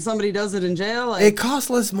hoping somebody does it in jail. Like, It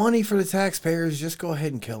costs less money for the taxpayers. Just go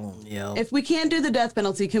ahead and kill him. Yeah. if we can't do the death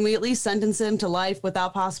penalty, can we at least sentence him to life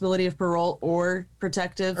without possibility of parole or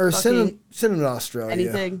protective? Or fucking- send him to Australia.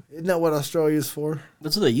 anything. Isn't that what Australia's for?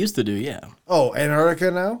 That's what they used to do, yeah. Oh,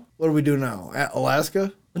 Antarctica now? What do we do now?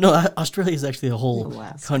 Alaska? No, Australia is actually a whole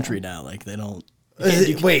Alaska. country now. Like, they don't. Is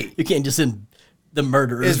it- wait. You can't just send the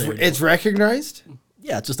murderers there. It's recognized?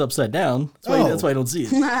 Yeah, it's just upside down. That's why, Oh. that's why I don't see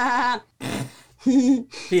it.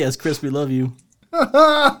 P.S. Chris, we love you.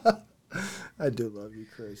 I do love you,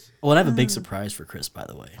 Chris. Oh, and I have a big surprise for Chris, by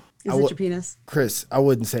the way. Is it your penis? Chris, I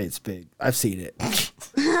wouldn't say it's big. I've seen it.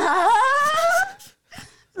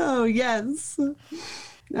 Oh, yes.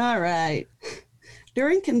 All right.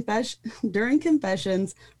 During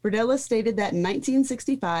confessions, Berdella stated that in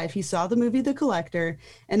 1965 he saw the movie The Collector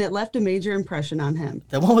and it left a major impression on him.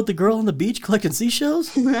 That one with the girl on the beach collecting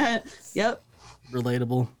seashells? Yep.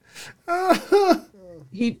 Relatable.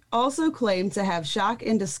 He also claimed to have shock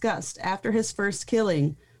and disgust after his first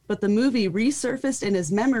killing, but the movie resurfaced in his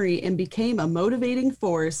memory and became a motivating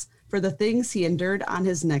force for the things he endured on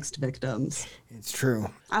his next victims. It's true.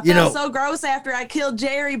 I felt so gross after I killed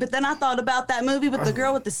Jerry, but then I thought about that movie with the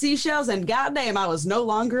girl with the seashells, and goddamn, I was no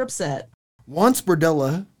longer upset. Once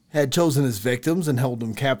Berdella had chosen his victims and held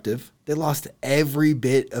them captive, they lost every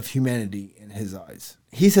bit of humanity in his eyes.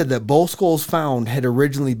 He said that both skulls found had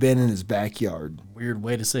originally been in his backyard. Weird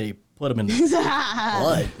way to say put him in the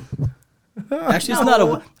blood. Actually, it's not a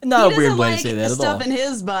He weird doesn't way like to say that at all. stuff in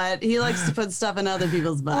his butt. He likes to put stuff in other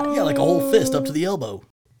people's butt. Yeah, like a whole fist up to the elbow.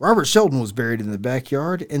 Robert Sheldon was buried in the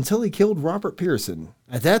backyard until he killed Robert Pearson.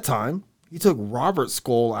 At that time, he took Robert's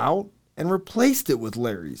skull out and replaced it with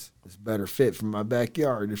Larry's. It's a better fit for my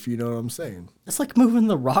backyard, if you know what I'm saying. It's like moving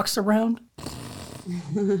the rocks around.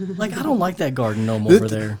 Like, I don't like that garden no more over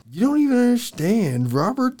there. You don't even understand.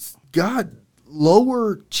 Robert's got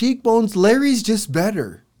lower cheekbones. Larry's just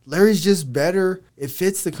better. Larry's just better. It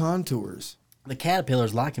fits the contours. The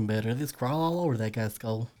caterpillars like him better. They just crawl all over that guy's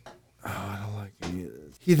skull. I don't like any of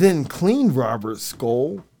this. He then cleaned Robert's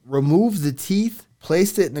skull, removed the teeth,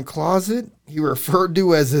 placed it in a closet he referred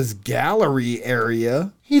to as his gallery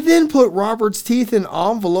area. He then put Robert's teeth in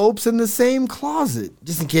envelopes in the same closet.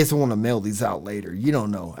 Just in case I want to mail these out later. You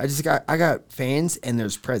don't know. I got fans and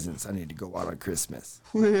there's presents I need to go out on Christmas.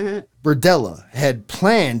 Berdella had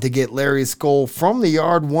planned to get Larry's skull from the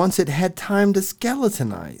yard once it had time to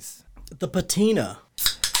skeletonize. The patina.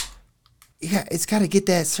 Yeah, it's got to get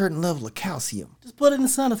that certain level of calcium. Just put it in the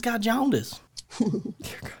sun. It's got jaundice.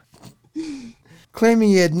 Claiming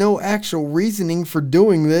he had no actual reasoning for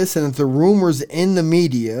doing this, and that the rumors in the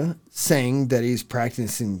media saying that he's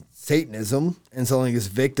practicing Satanism and selling his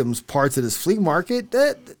victims parts at his flea market,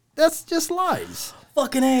 that's just lies.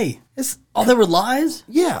 Fucking A. It's They were lies?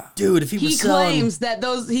 yeah. Dude, if he He was selling... claims that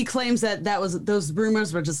those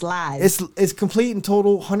rumors were just lies. It's complete and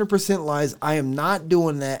total 100% lies. I am not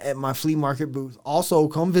doing that at my flea market booth. Also,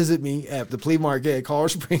 come visit me at the flea market at Colorado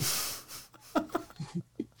Springs.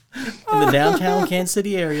 in the downtown Kansas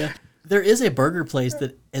City area. There is a burger place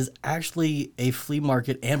that is actually a flea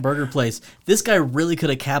market and burger place. This guy really could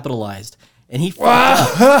have capitalized, and he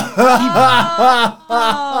fucked up.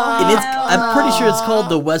 And I'm pretty sure it's called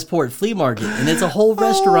the Westport Flea Market, and it's a whole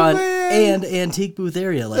restaurant man. and antique booth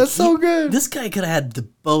area. Like, That's so good. This guy could have had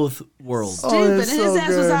both worlds. Stupid. And that's his so ass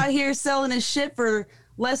was good. out here selling his shit for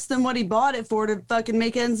less than what he bought it for to fucking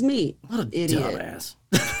make ends meet. What a Idiot. dumbass.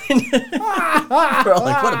 We're all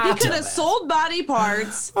like, what a He could have dumbass. sold body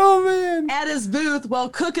parts Oh, man. at his booth while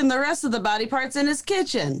cooking the rest of the body parts in his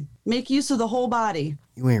kitchen. Make use of the whole body.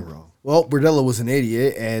 You ain't wrong. Well, Berdella was an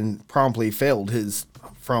idiot and promptly failed his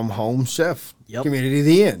from-home chef community to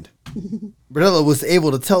the end. Berdella was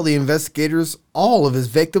able to tell the investigators all of his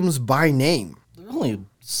victims by name. There were only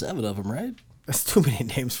 7 of them, right? That's too many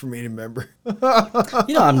names for me to remember. You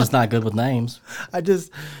know, I'm just not good with names. I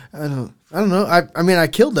don't know. I mean, I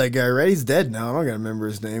killed that guy, right? He's dead now. I don't gotta remember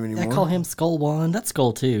his name anymore. I call him Skull 1. That's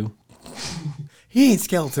Skull 2. He ain't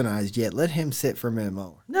skeletonized yet. Let him sit for a minute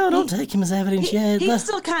more. No, don't take him as evidence yet. He's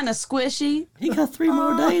still kind of squishy. He got 3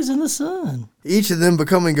 more days in the sun. Each of them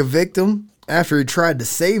becoming a victim after he tried to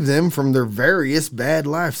save them from their various bad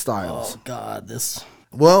lifestyles. Oh, God, this...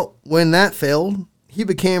 Well, when that failed, he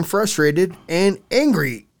became frustrated and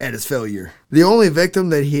angry at his failure. The only victim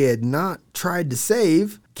that he had not tried to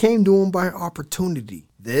save came to him by opportunity.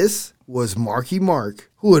 This was Marky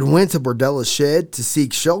Mark, who had went to Berdella's shed to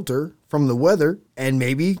seek shelter from the weather and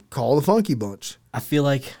maybe call the Funky Bunch. I feel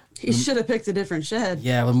like, He should have picked a different shed.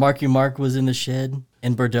 yeah, when Marky Mark was in the shed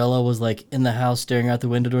and Berdella was like in the house staring out the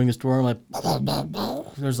window during a storm, like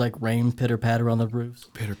there's like rain pitter patter on the roofs.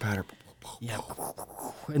 Pitter patter. Yeah.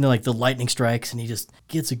 And then like the lightning strikes and he just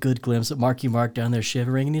gets a good glimpse of Marky Mark down there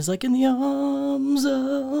shivering and he's like, in the arms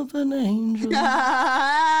of an angel.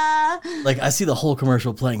 Like I see the whole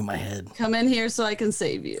commercial playing in my head. Come in here so I can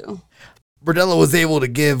save you. Berdella was able to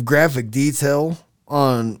give graphic detail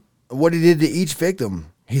on what he did to each victim.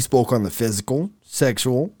 He spoke on the physical,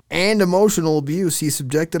 sexual, and emotional abuse he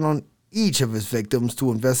subjected on each of his victims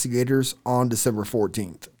to investigators on December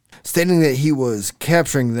 14th, stating that he was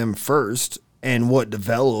capturing them first and what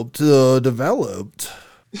developed.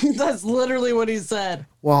 That's literally what he said.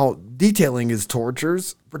 While detailing his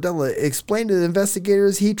tortures, Berdella explained to the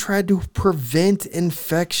investigators he tried to prevent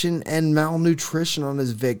infection and malnutrition on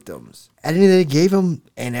his victims, adding that he gave them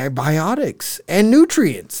antibiotics and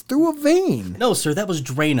nutrients through a vein. No, sir, that was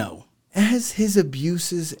Drano. As his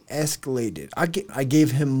abuses escalated, I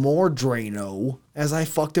gave him more Drano as I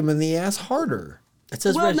fucked him in the ass harder. It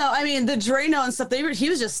says Well, red. no, I mean the Drano and stuff. He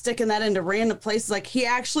was just sticking that into random places. Like he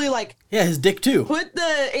actually like Yeah, his dick too. put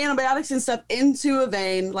the antibiotics and stuff into a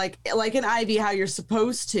vein, like an IV, how you're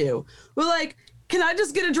supposed to. We're like, can I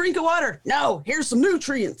just get a drink of water? No, here's some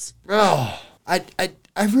nutrients. Oh, I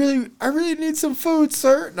really need some food,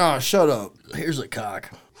 sir. No, shut up. Here's a cock.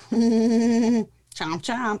 Chomp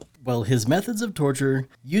chomp. Well, his methods of torture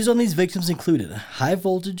used on these victims included high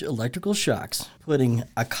voltage electrical shocks, putting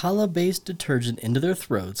Akala-based detergent into their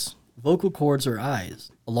throats, vocal cords, or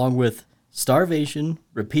eyes, along with starvation,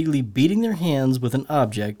 repeatedly beating their hands with an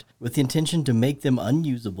object with the intention to make them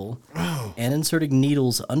unusable, and inserting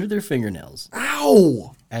needles under their fingernails.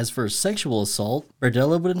 Ow! As for sexual assault,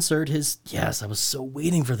 Berdella would insert his... Yes, I was so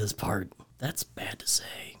waiting for this part. That's bad to say.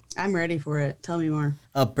 I'm ready for it. Tell me more.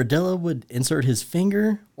 Berdella would insert his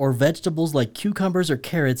finger or vegetables like cucumbers or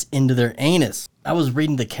carrots into their anus. I was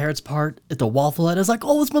reading the carrots part at the Waffle Hut. I was like,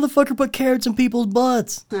 oh, this motherfucker put carrots in people's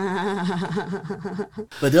butts. Berdella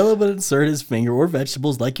would insert his finger or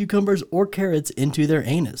vegetables like cucumbers or carrots into their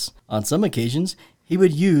anus. On some occasions, he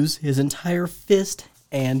would use his entire fist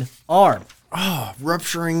and arm. Oh,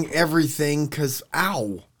 rupturing everything because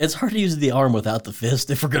ow. It's hard to use the arm without the fist,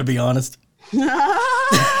 if we're going to be honest.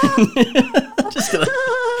 Just gonna...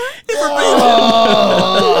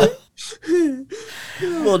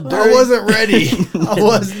 Well, I wasn't ready. I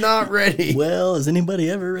was not ready. Well, is anybody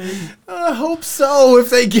ever ready? I hope so. If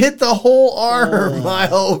they get the whole arm, I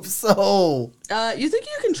hope so. You think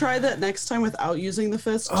you can try that next time without using the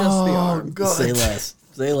fist, just the arm? God. Say less.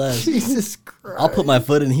 Say less. Jesus Christ. I'll put my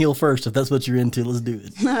foot in heel first if that's what you're into. Let's do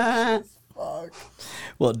it. Fuck.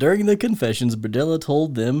 Well, during the confessions, Berdella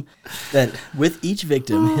told them that with each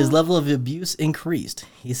victim, his level of abuse increased.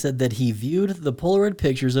 He said that he viewed the Polaroid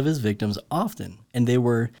pictures of his victims often, and they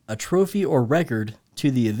were a trophy or record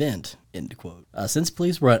to the event, end quote. Since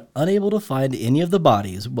police were unable to find any of the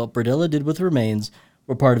bodies, what Berdella did with remains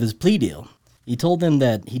were part of his plea deal. He told them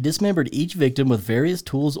that he dismembered each victim with various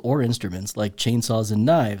tools or instruments, like chainsaws and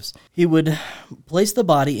knives. He would place the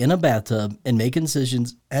body in a bathtub and make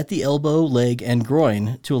incisions at the elbow, leg, and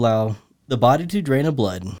groin to allow the body to drain of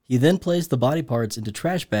blood. He then placed the body parts into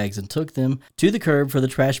trash bags and took them to the curb for the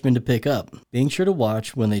trash men to pick up, being sure to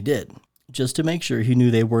watch when they did, just to make sure he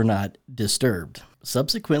knew they were not disturbed.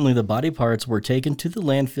 Subsequently, the body parts were taken to the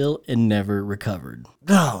landfill and never recovered.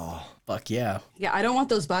 No. Fuck yeah. Yeah, I don't want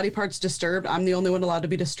those body parts disturbed. I'm the only one allowed to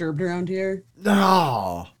be disturbed around here.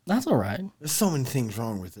 No. That's all right. There's so many things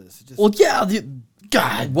wrong with this. It just, Well, yeah.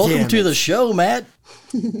 God Welcome damn to it. the show, Matt.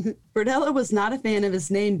 Berdella was not a fan of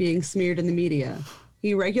his name being smeared in the media.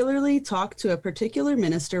 He regularly talked to a particular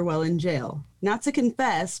minister while in jail, not to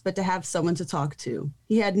confess, but to have someone to talk to.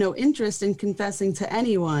 He had no interest in confessing to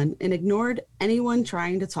anyone and ignored anyone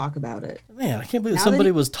trying to talk about it. Man, I can't believe Now that somebody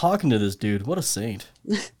he- was talking to this dude. What a saint.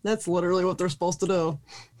 That's literally what they're supposed to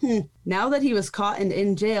do. Now that he was caught and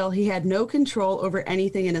in jail, he had no control over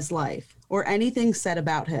anything in his life or anything said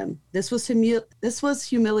about him. This was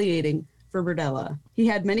humiliating for Berdella. He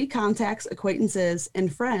had many contacts, acquaintances,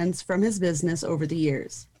 and friends from his business over the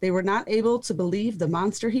years. They were not able to believe the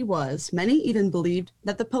monster he was. Many even believed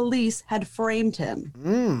that the police had framed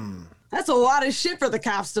him. That's a lot of shit for the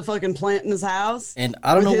cops to fucking plant in his house. And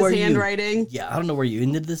I don't with know his where handwriting. I don't know where you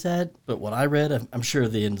ended this at, but what I read, I'm sure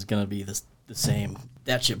the end's gonna be the same.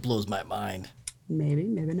 That shit blows my mind. Maybe,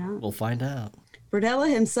 maybe not. We'll find out.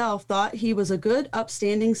 Berdella himself thought he was a good,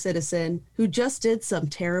 upstanding citizen who just did some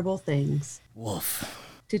terrible things. Woof.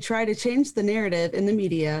 To try to change the narrative in the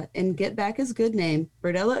media and get back his good name,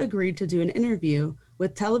 Berdella agreed to do an interview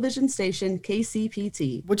with television station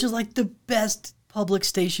KCPT. Which is like the best public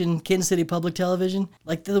station, Kansas City Public Television.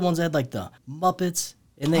 Like, they're the ones that had, like, the Muppets,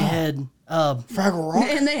 and they had, Fraggle Rock.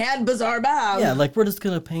 And they had Bizarre Bob. yeah, like, we're just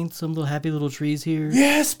gonna paint some little happy little trees here.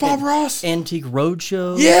 Yes, Bob Ross. Antique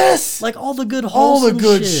Roadshow. Yes. Like, all the good, All the wholesome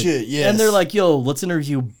good shit, yes. And they're like, yo, let's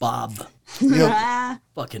interview Bob. Yep.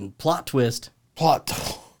 Fucking plot twist. Plot.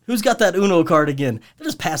 Who's got that Uno card again? They're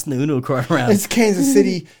just passing the Uno card around. It's Kansas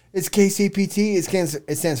City. It's KCPT.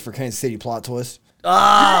 It stands for Kansas City Plot Twist.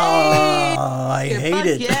 I hate Fuck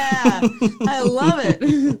it. yeah. I love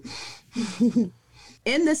it.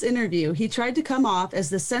 In this interview, he tried to come off as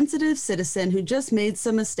the sensitive citizen who just made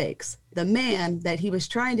some mistakes, the man that he was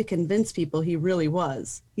trying to convince people he really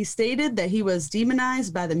was. He stated that he was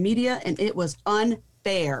demonized by the media and it was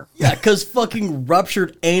unfair. Yeah, because fucking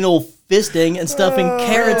ruptured anal fisting and stuffing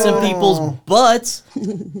carrots in people's butts.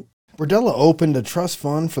 Berdella opened a trust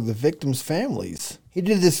fund for the victims' families. He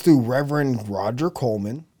did this through Reverend Roger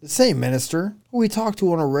Coleman, the same minister who we talked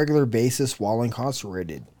to on a regular basis while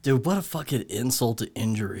incarcerated. Dude, what a fucking insult to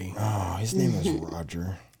injury. Oh, his name was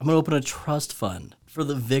Roger. I'm gonna open a trust fund for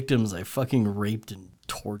the victims I fucking raped and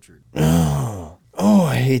tortured. Oh,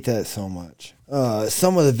 I hate that so much.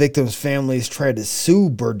 Some of the victims' families tried to sue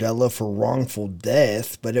Berdella for wrongful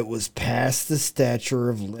death, but it was past the statute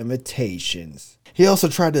of limitations. He also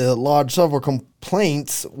tried to lodge several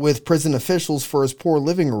complaints with prison officials for his poor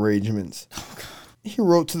living arrangements. He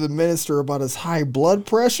wrote to the minister about his high blood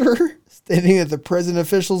pressure, stating that the prison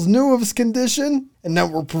officials knew of his condition and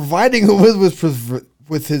that were providing him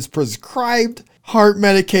with his prescribed heart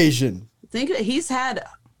medication. Think that he's had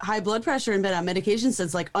high blood pressure and been on medication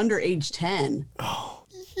since like under age 10.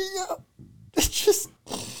 Yeah, it's just...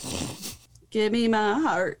 Give me my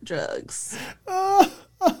heart drugs.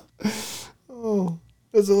 Oh,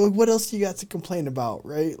 so what else you got to complain about,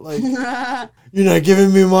 right? Like, you're not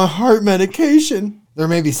giving me my heart medication. There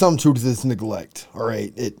may be some truth to this neglect. All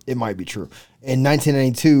right, it might be true. In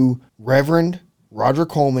 1992, Reverend Roger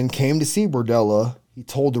Coleman came to see Berdella. He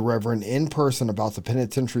told the Reverend in person about the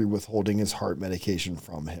penitentiary withholding his heart medication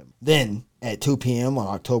from him. Then, at 2 p.m. on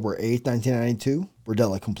October 8, 1992,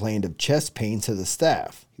 Berdella complained of chest pain to the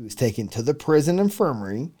staff. He was taken to the prison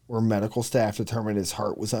infirmary, where medical staff determined his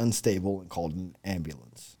heart was unstable and called an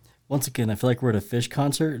ambulance. Once again, I feel like we're at a Fish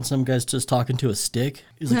concert and some guy's just talking to a stick.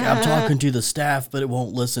 He's like, I'm talking to the staff, but it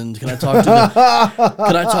won't listen. Can I talk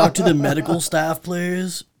to the medical staff,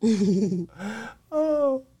 please?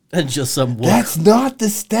 Oh. And just some woman. That's not the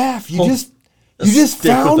staff. You just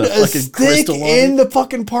stick found with a a fucking stick crystal on in it. the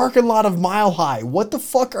fucking parking lot of Mile High. What the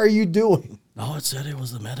fuck are you doing? No, it said it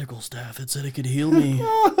was the medical staff. It said it could heal me.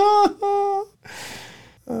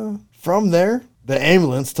 From there, the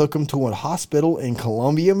ambulance took him to a hospital in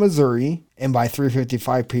Columbia, Missouri, and by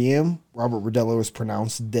 3:55 p.m., Robert Berdella was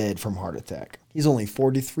pronounced dead from heart attack. He's only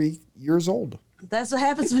 43 years old. That's what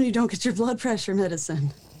happens when you don't get your blood pressure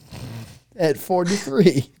medicine. At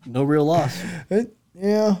 43. No real loss.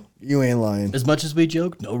 Yeah, you ain't lying. As much as we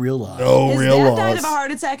joke, no real loss. No His real dad loss. died of a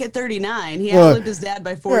heart attack at 39. He Well, outlived his dad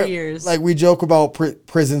by 4 Yeah, years. Like we joke about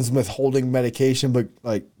prisons withholding medication, but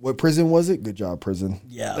like, what prison was it? Good job, prison.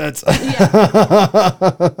 Yeah. That's.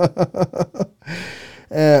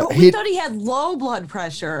 But we thought he had low blood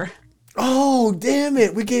pressure. Oh, damn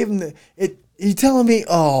it! We gave him the it. You telling me?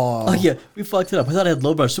 Oh, yeah, we fucked it up. I thought I had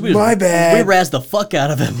low blood pressure. So My bad. We razzed the fuck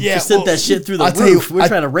out of him. Yeah, Just sent well, that shit through the I'll tell you- roof. We're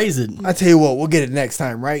trying to raise it. I tell you what, we'll get it next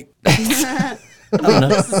time, right? I don't know.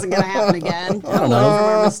 This isn't going to happen again. I don't know. From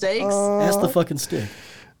our mistakes. Ask the fucking stick.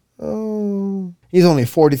 Oh, he's only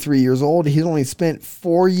 43 years old. He's only spent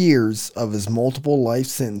 4 years of his multiple life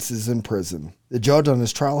sentences in prison. The judge on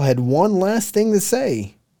his trial had one last thing to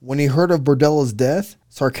say. When he heard of Berdella's death,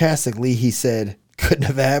 sarcastically, he said, "Couldn't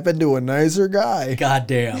have happened to a nicer guy." God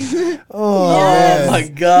damn. Oh, Oh my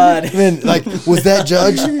God. man, like, was that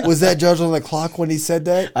judge on the clock when he said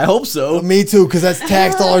that? I hope so. Me too, because that's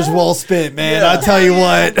tax dollars well spent, man. I'll tell you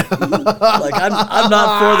what. Like, I'm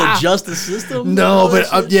not for the justice system. No,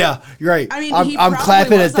 but yeah, you're right. I mean, I'm he clapping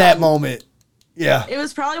probably at was that on- moment. Yeah. It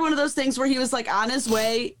was probably one of those things where he was like on his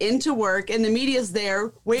way into work and the media's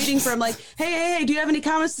there waiting for him like, hey, do you have any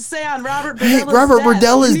comments to say on Robert Berdella's Hey, Robert death?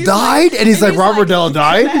 Berdella's And he's died? And he's like, Robert Berdella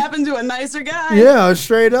died? What happened to a nicer guy? Yeah,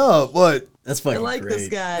 straight up. What? That's I fucking like great. this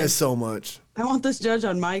guy. That's so much. I want this judge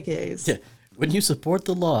on my case. Yeah. When you support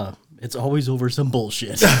the law, it's always over some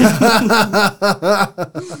bullshit.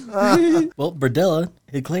 Well, Berdella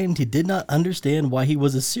had claimed he did not understand why he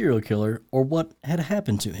was a serial killer or what had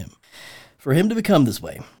happened to him. For him to become this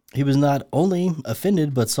way, he was not only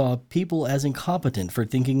offended but saw people as incompetent for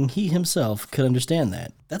thinking he himself could understand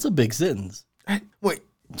that. That's a big sentence. Wait,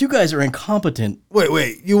 You guys are incompetent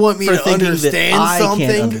Wait. You want me for to thinking understand that I something?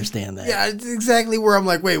 can't understand that. Yeah, it's exactly where I'm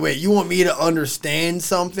like, wait. You want me to understand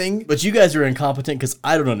something? But you guys are incompetent because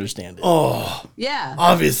I don't understand it. Oh, Yeah.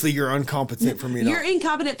 obviously you're incompetent for me to. You're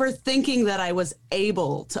incompetent for thinking that I was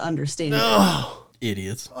able to understand it.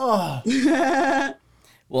 Idiots.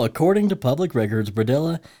 Well, according to public records,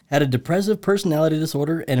 Berdella had a depressive personality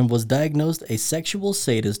disorder and was diagnosed a sexual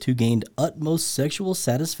sadist who gained utmost sexual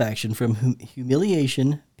satisfaction from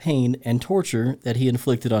humiliation, pain, and torture that he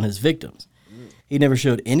inflicted on his victims. He never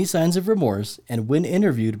showed any signs of remorse, and when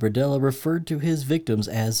interviewed, Berdella referred to his victims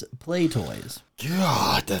as play toys.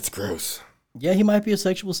 God, that's gross. Yeah, he might be a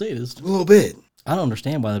sexual sadist. A little bit. I don't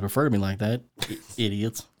understand why they refer to me like that.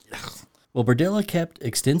 Idiots. Well, Berdella kept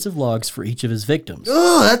extensive logs for each of his victims.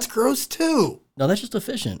 Oh, that's gross too. No, that's just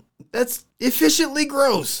efficient. That's efficiently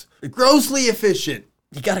gross. Grossly efficient.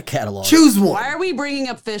 You got a catalog. Choose one. Why are we bringing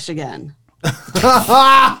up fish again?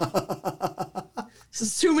 This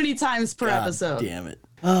is too many times per God episode. damn it.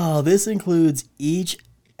 Oh, this includes each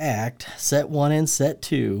act, set 1 and set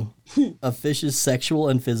 2, of Fish's sexual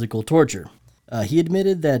and physical torture. He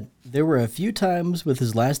admitted that there were a few times with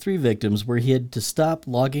his last 3 victims where he had to stop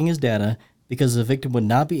logging his data because the victim would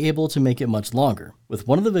not be able to make it much longer. With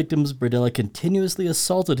one of the victims, Berdella continuously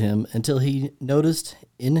assaulted him until he noted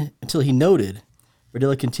in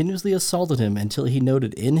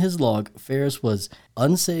his log Ferris was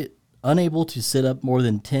unable to sit up more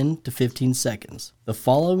than 10 to 15 seconds. The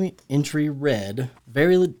following entry read,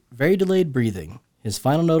 very delayed breathing. His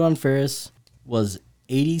final note on Ferris was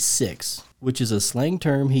 86, which is a slang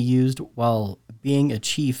term he used while being a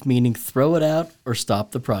chief, meaning throw it out or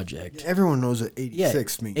stop the project. Everyone knows what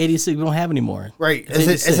 86 means. 86 we don't have anymore. Right.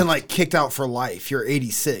 It's As in like kicked out for life. You're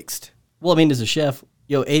 86th. Well, I mean, as a chef,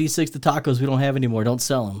 86 the tacos we don't have anymore. Don't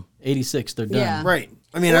sell them. 86, they're done. Yeah. Right.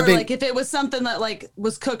 I mean, Or I've been. like if it was something that like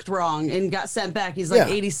was cooked wrong and got sent back, he's like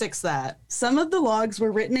Yeah. 86 that. Some of the logs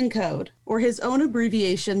were written in code or his own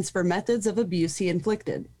abbreviations for methods of abuse he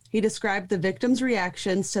inflicted. He described the victims'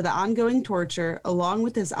 reactions to the ongoing torture along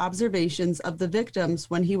with his observations of the victims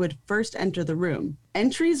when he would first enter the room.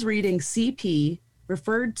 Entries reading CP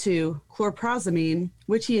referred to chlorpromazine,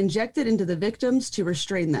 which he injected into the victims to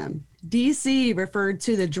restrain them. DC referred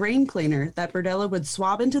to the drain cleaner that Berdella would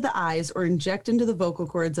swab into the eyes or inject into the vocal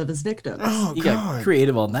cords of his victims. Oh, You God. got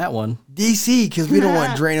creative on that one. DC, because we don't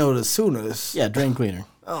want Drano to sue us. Yeah, drain cleaner.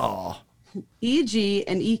 Oh. EG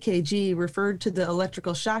and EKG referred to the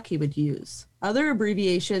electrical shock he would use. Other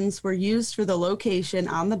abbreviations were used for the location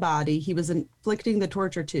on the body he was inflicting the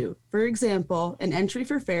torture to. For example, an entry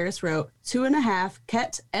for Ferris wrote 2.5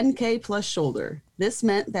 ket NK plus shoulder. This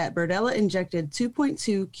meant that Berdella injected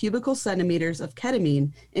 2.2 cubical centimeters of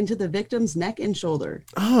ketamine into the victim's neck and shoulder.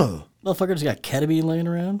 Oh. Motherfuckers got ketamine laying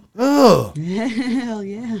around. Oh. Hell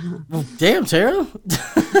yeah. Well, damn, Tara.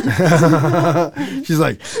 She's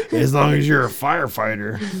like, as long as you're a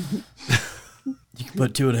firefighter. You can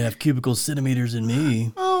put 2.5 cubical centimeters in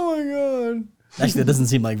me. Oh my God. Actually, that doesn't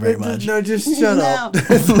seem like very much. No, just shut up.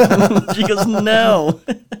 She goes, no.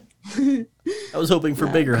 I was hoping for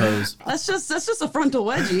bigger hose. That's just a frontal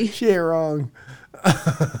wedgie. Shit wrong.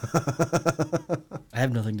 I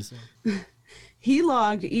have nothing to say. He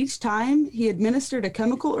logged each time he administered a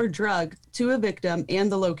chemical or drug to a victim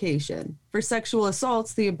and the location. For sexual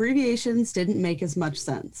assaults, the abbreviations didn't make as much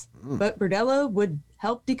sense, but Berdella would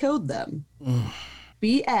help decode them.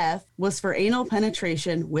 BF was for anal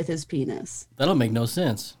penetration with his penis. That'll make no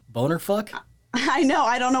sense. Boner fuck? I know,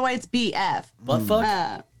 I don't know why it's BF. Butt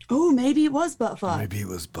fuck? Maybe it was butt fuck. Maybe it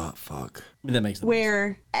was butt fuck. I mean, that makes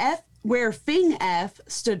sense. Where Fing F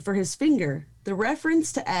stood for his finger. The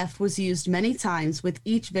reference to F was used many times with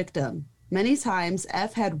each victim. Many times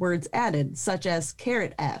F had words added, such as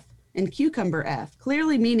carrot F and cucumber F,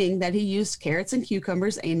 clearly meaning that he used carrots and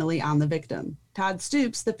cucumbers anally on the victim. Todd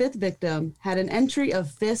Stoops, the 5th victim, had an entry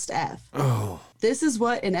of fist F. Oh. This is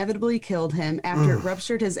what inevitably killed him after it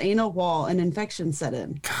ruptured his anal wall and infection set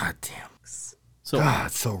in. God damn. So,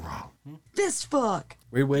 God, so wrong. Fist fuck.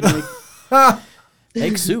 weird way to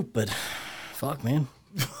make soup, but fuck, man.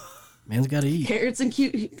 Man's got to eat. Carrots and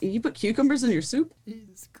you put cucumbers in your soup?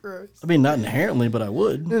 Jesus Christ. I mean, not inherently, but I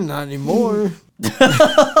would. Not anymore.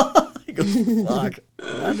 He goes, fuck.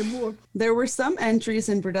 Not anymore. There were some entries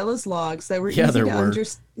in Berdella's logs that were Yeah, easy there to were.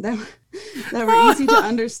 that were easy to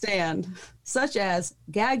understand, such as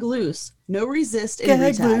gag loose, no resist in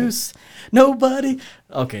Gag retie. loose. Nobody.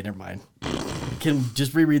 Okay, never mind. Can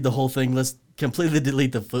just reread the whole thing. Let's completely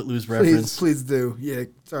delete the Footloose reference. Please do. Yeah,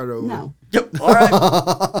 start over. No. Yep. All right.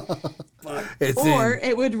 Or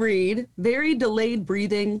it would read, very delayed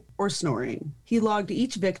breathing or snoring. He logged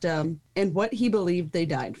each victim and what he believed they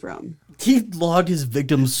died from. He logged his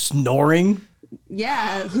victims snoring.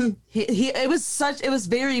 Yeah, it was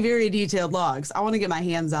very, very detailed logs. I want to get my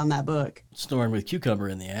hands on that book. Snoring with cucumber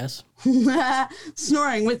in the ass.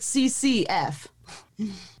 Snoring with CCF.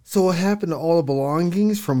 So what happened to all the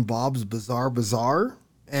belongings from Bob's Bizarre Bazaar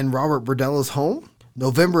and Robert Berdella's home?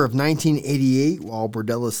 November of 1988, while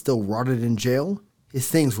Berdella still rotted in jail, his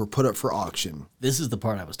things were put up for auction. This is the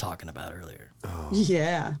part I was talking about earlier.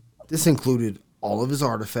 Yeah. This included all of his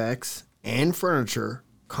artifacts and furniture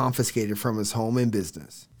confiscated from his home and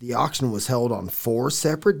business. The auction was held on 4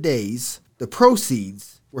 separate days. The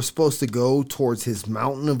proceeds were supposed to go towards his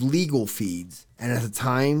mountain of legal fees, and at the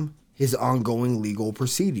time, his ongoing legal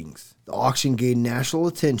proceedings. The auction gained national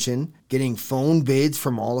attention, getting phone bids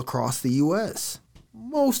from all across the U.S.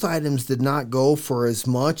 Most items did not go for as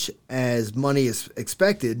much as money is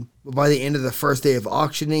expected, but by the end of the first day of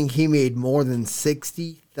auctioning, he made more than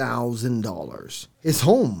 $60,000. His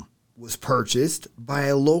home was purchased by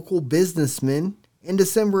a local businessman in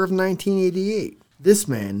December of 1988. This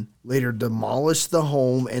man later demolished the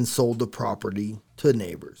home and sold the property to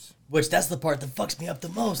neighbors. Which, that's the part that fucks me up the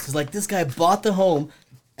most. Is like, this guy bought the home,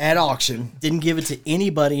 At auction, didn't give it to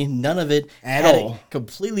anybody, none of it. At had all. it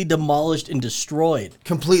completely demolished and destroyed.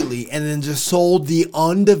 completely, and then just sold the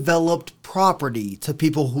undeveloped property to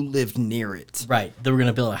people who lived near it. Right. They were going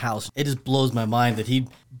to build a house. It just blows my mind that he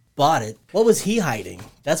bought it. What was he hiding?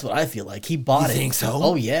 That's what I feel like. He bought it. You think so?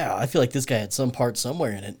 Oh, yeah. I feel like this guy had some part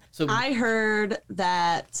somewhere in it. So I heard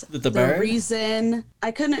that The the bear? reason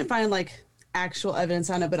I couldn't find like actual evidence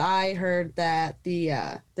on it, but I heard that the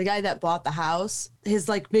guy that bought the house, his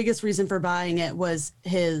like biggest reason for buying it was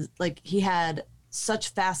his like he had such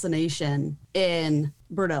fascination in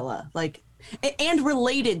Berdella, like and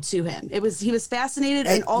related to him. He was fascinated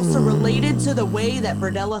and also related to the way that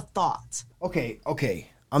Berdella thought. Okay.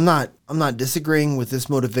 I'm not disagreeing with this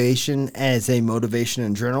motivation as a motivation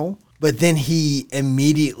in general, but then he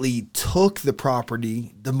immediately took the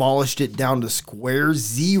property, demolished it down to square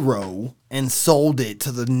zero, and sold it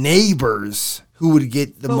to the neighbors who would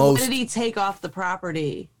get the But most. what did he take off the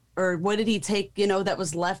property? Or what did he take, that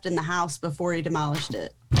was left in the house before he demolished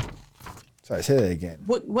it? Sorry, say that again.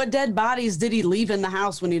 What dead bodies did he leave in the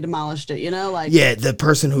house when he demolished it? Like Yeah, the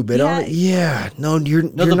person who bid on it. Yeah, no, you're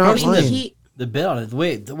the not person lying. the bit on it,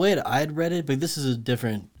 the way I'd read it, but this is a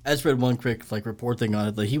different. I just read one quick report thing on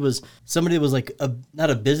it. Like, he was somebody that was like not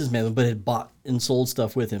a businessman, but had bought and sold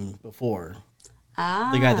stuff with him before.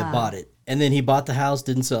 The guy that bought it, and then he bought the house,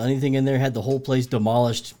 didn't sell anything in there, had the whole place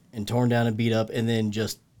demolished and torn down and beat up, and then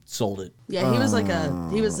just sold it. Yeah,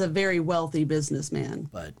 he was a very wealthy businessman.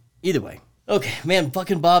 But either way. Okay, man,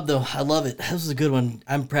 fucking Bob, though. I love it. This is a good one.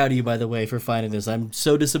 I'm proud of you, by the way, for finding this. I'm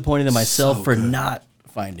so disappointed in myself for not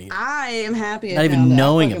finding it. I am happy. Not I even found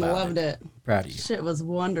knowing it. I fucking about loved it. Proud of you. Shit was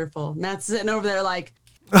wonderful. Matt's sitting over there like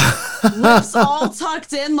lips all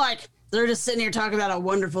tucked in, like they're just sitting here talking about how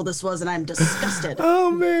wonderful this was, and I'm disgusted.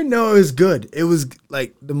 Oh man, no, it was good. It was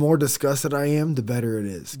like the more disgusted I am, the better it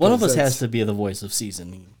is. One of 'Cause us has that's- to be the voice of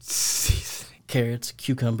seasoning. Carrots,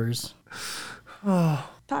 cucumbers.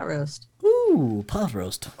 Pot roast. Ooh, pot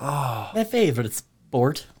roast. Oh. My favorite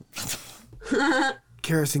sport.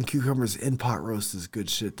 Carrots and cucumbers in pot roast is good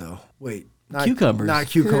shit though. Wait, not Cucumbers. Not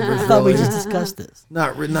cucumbers. I thought we really. just discussed this.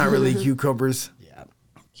 Not really cucumbers. Yeah.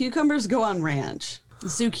 Cucumbers go on ranch.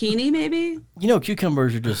 Zucchini, maybe?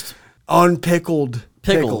 Cucumbers are just Unpickled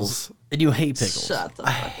pickles. And you hate pickles. Shut the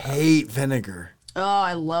I fuck up. hate vinegar. Oh,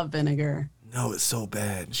 I love vinegar. No, it's so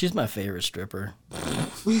bad. She's my favorite stripper.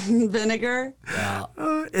 Vinegar?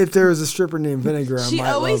 If there was a stripper named Vinegar, I She might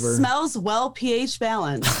always love her. smells well pH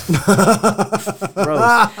balanced. Gross.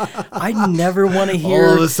 I never want to hear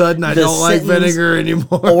All of a sudden, I the don't like sentence vinegar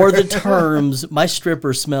anymore. or the terms, my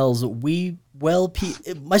stripper smells my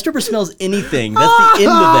stripper smells anything. That's the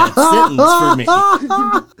end of that sentence for me.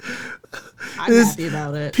 I'm happy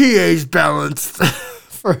about it. pH balanced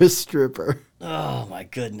for a stripper. Oh my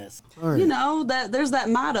goodness. There's that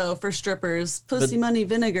motto for strippers: pussy, money,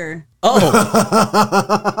 vinegar. Oh,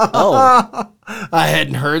 I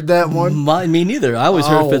hadn't heard that one. me neither. I always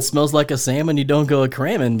heard if Oh. it smells like a salmon, you don't go a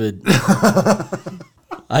cramming, but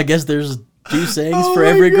I guess there's 2 sayings for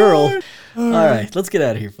every girl. All right, let's get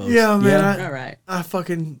out of here, folks. Yeah, man. All right. I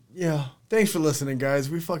fucking, yeah. Thanks for listening, guys.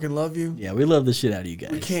 We fucking love you. Yeah, we love the shit out of you We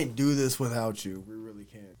guys. can't do this without you. We really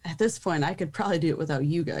can't. At this point, I could probably do it without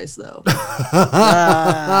you guys, though.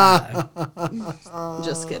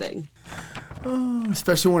 Just kidding.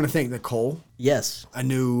 Especially want to thank Nicole, Yes. a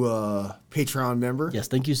new Patreon member. Yes,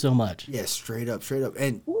 thank you so much. Yeah, straight up.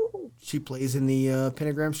 And She plays in the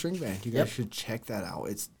Pentagram String Band. You guys Yep. should check that out.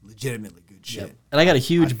 It's legitimately good shit. And I got a I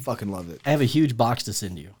huge, fucking love it. I have a huge box to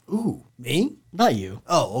send you. Ooh, me? Not you.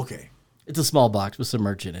 Oh, okay. It's a small box with some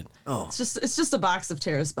merch in it. It's just a box of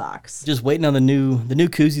Tara's box. Just waiting on the new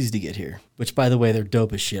koozies to get here. Which, by the way, they're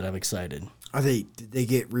dope as shit. I'm excited. Did they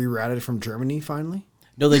get rerouted from Germany finally?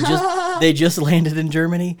 No, they just landed in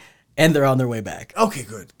Germany, and they're on their way back. Okay,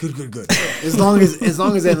 good. As long as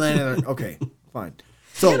they landed, okay, fine. You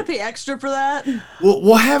So gotta pay extra for that.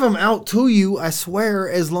 we'll have them out to you. I swear,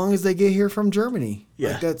 as long as they get here from Germany.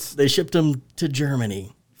 Yeah, Like that's they shipped them to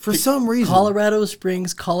Germany. for some reason. Colorado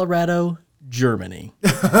Springs, Colorado, Germany.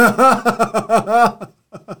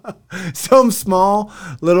 Some small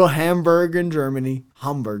little Hamburg in Germany.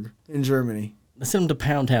 Hamburg in Germany. They sent them to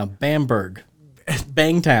Pound Town, Bamberg,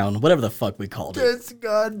 Bangtown, whatever the fuck we called it. It's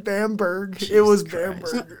God, Bamberg. It was Christ.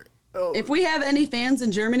 Bamberg. Oh. If we have any fans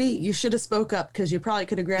in Germany, you should have spoke up because you probably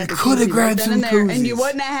could have grabbed. You a could have koozie grabbed then some and there, and you koozies.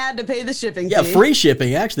 wouldn't have had to pay the shipping Yeah, fee. free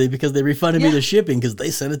shipping actually because they refunded me Yeah. the shipping because they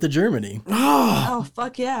sent it to Germany. Oh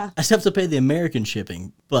fuck yeah! I still have to pay the American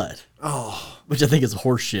shipping, but which I think is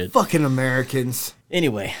horse shit. Fucking Americans.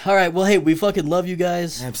 Anyway, all right. Well, hey, we fucking love you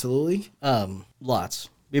guys. Absolutely. Lots.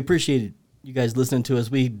 We appreciate you guys listening to us.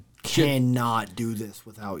 We Cannot do this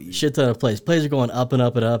without you. shit ton of plays. Plays are going up and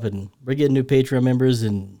up and up, and we're getting new Patreon members,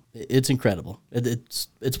 and it's incredible. It's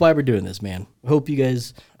why we're doing this, man. I hope you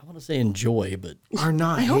guys. I want to say enjoy, but Are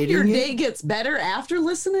not I hope hating your it. day gets better after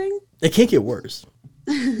listening. it can't get worse.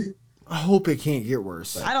 I hope it can't get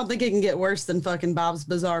worse. I don't think it can get worse than fucking Bob's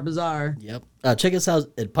Bizarre Bazaar. Yep. Check us out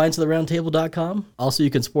at pintsoftheroundtable.com. Also, you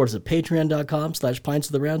can support us at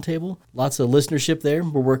patreon.com/pintsoftheroundtable. Lots of listenership there.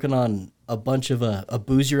 We're working on a bunch of a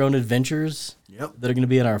booze your own adventures. Yep. That are going to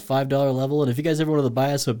be at our $5 level. And if you guys ever want to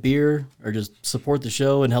buy us a beer or just support the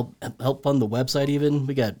show and help fund the website even,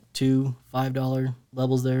 we got two $5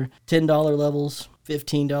 levels there, $10 levels,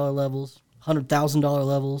 $15 levels, $100,000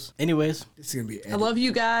 levels. Anyways, This is gonna be. I love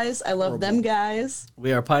you guys. I love them guys.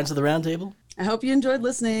 we are Pints of the Round Table. I hope you enjoyed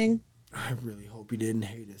listening. I really hope you didn't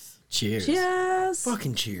hate us. Cheers. Cheers.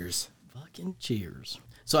 Fucking cheers. Fucking cheers.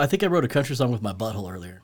 So I think I wrote a country song with my butthole earlier.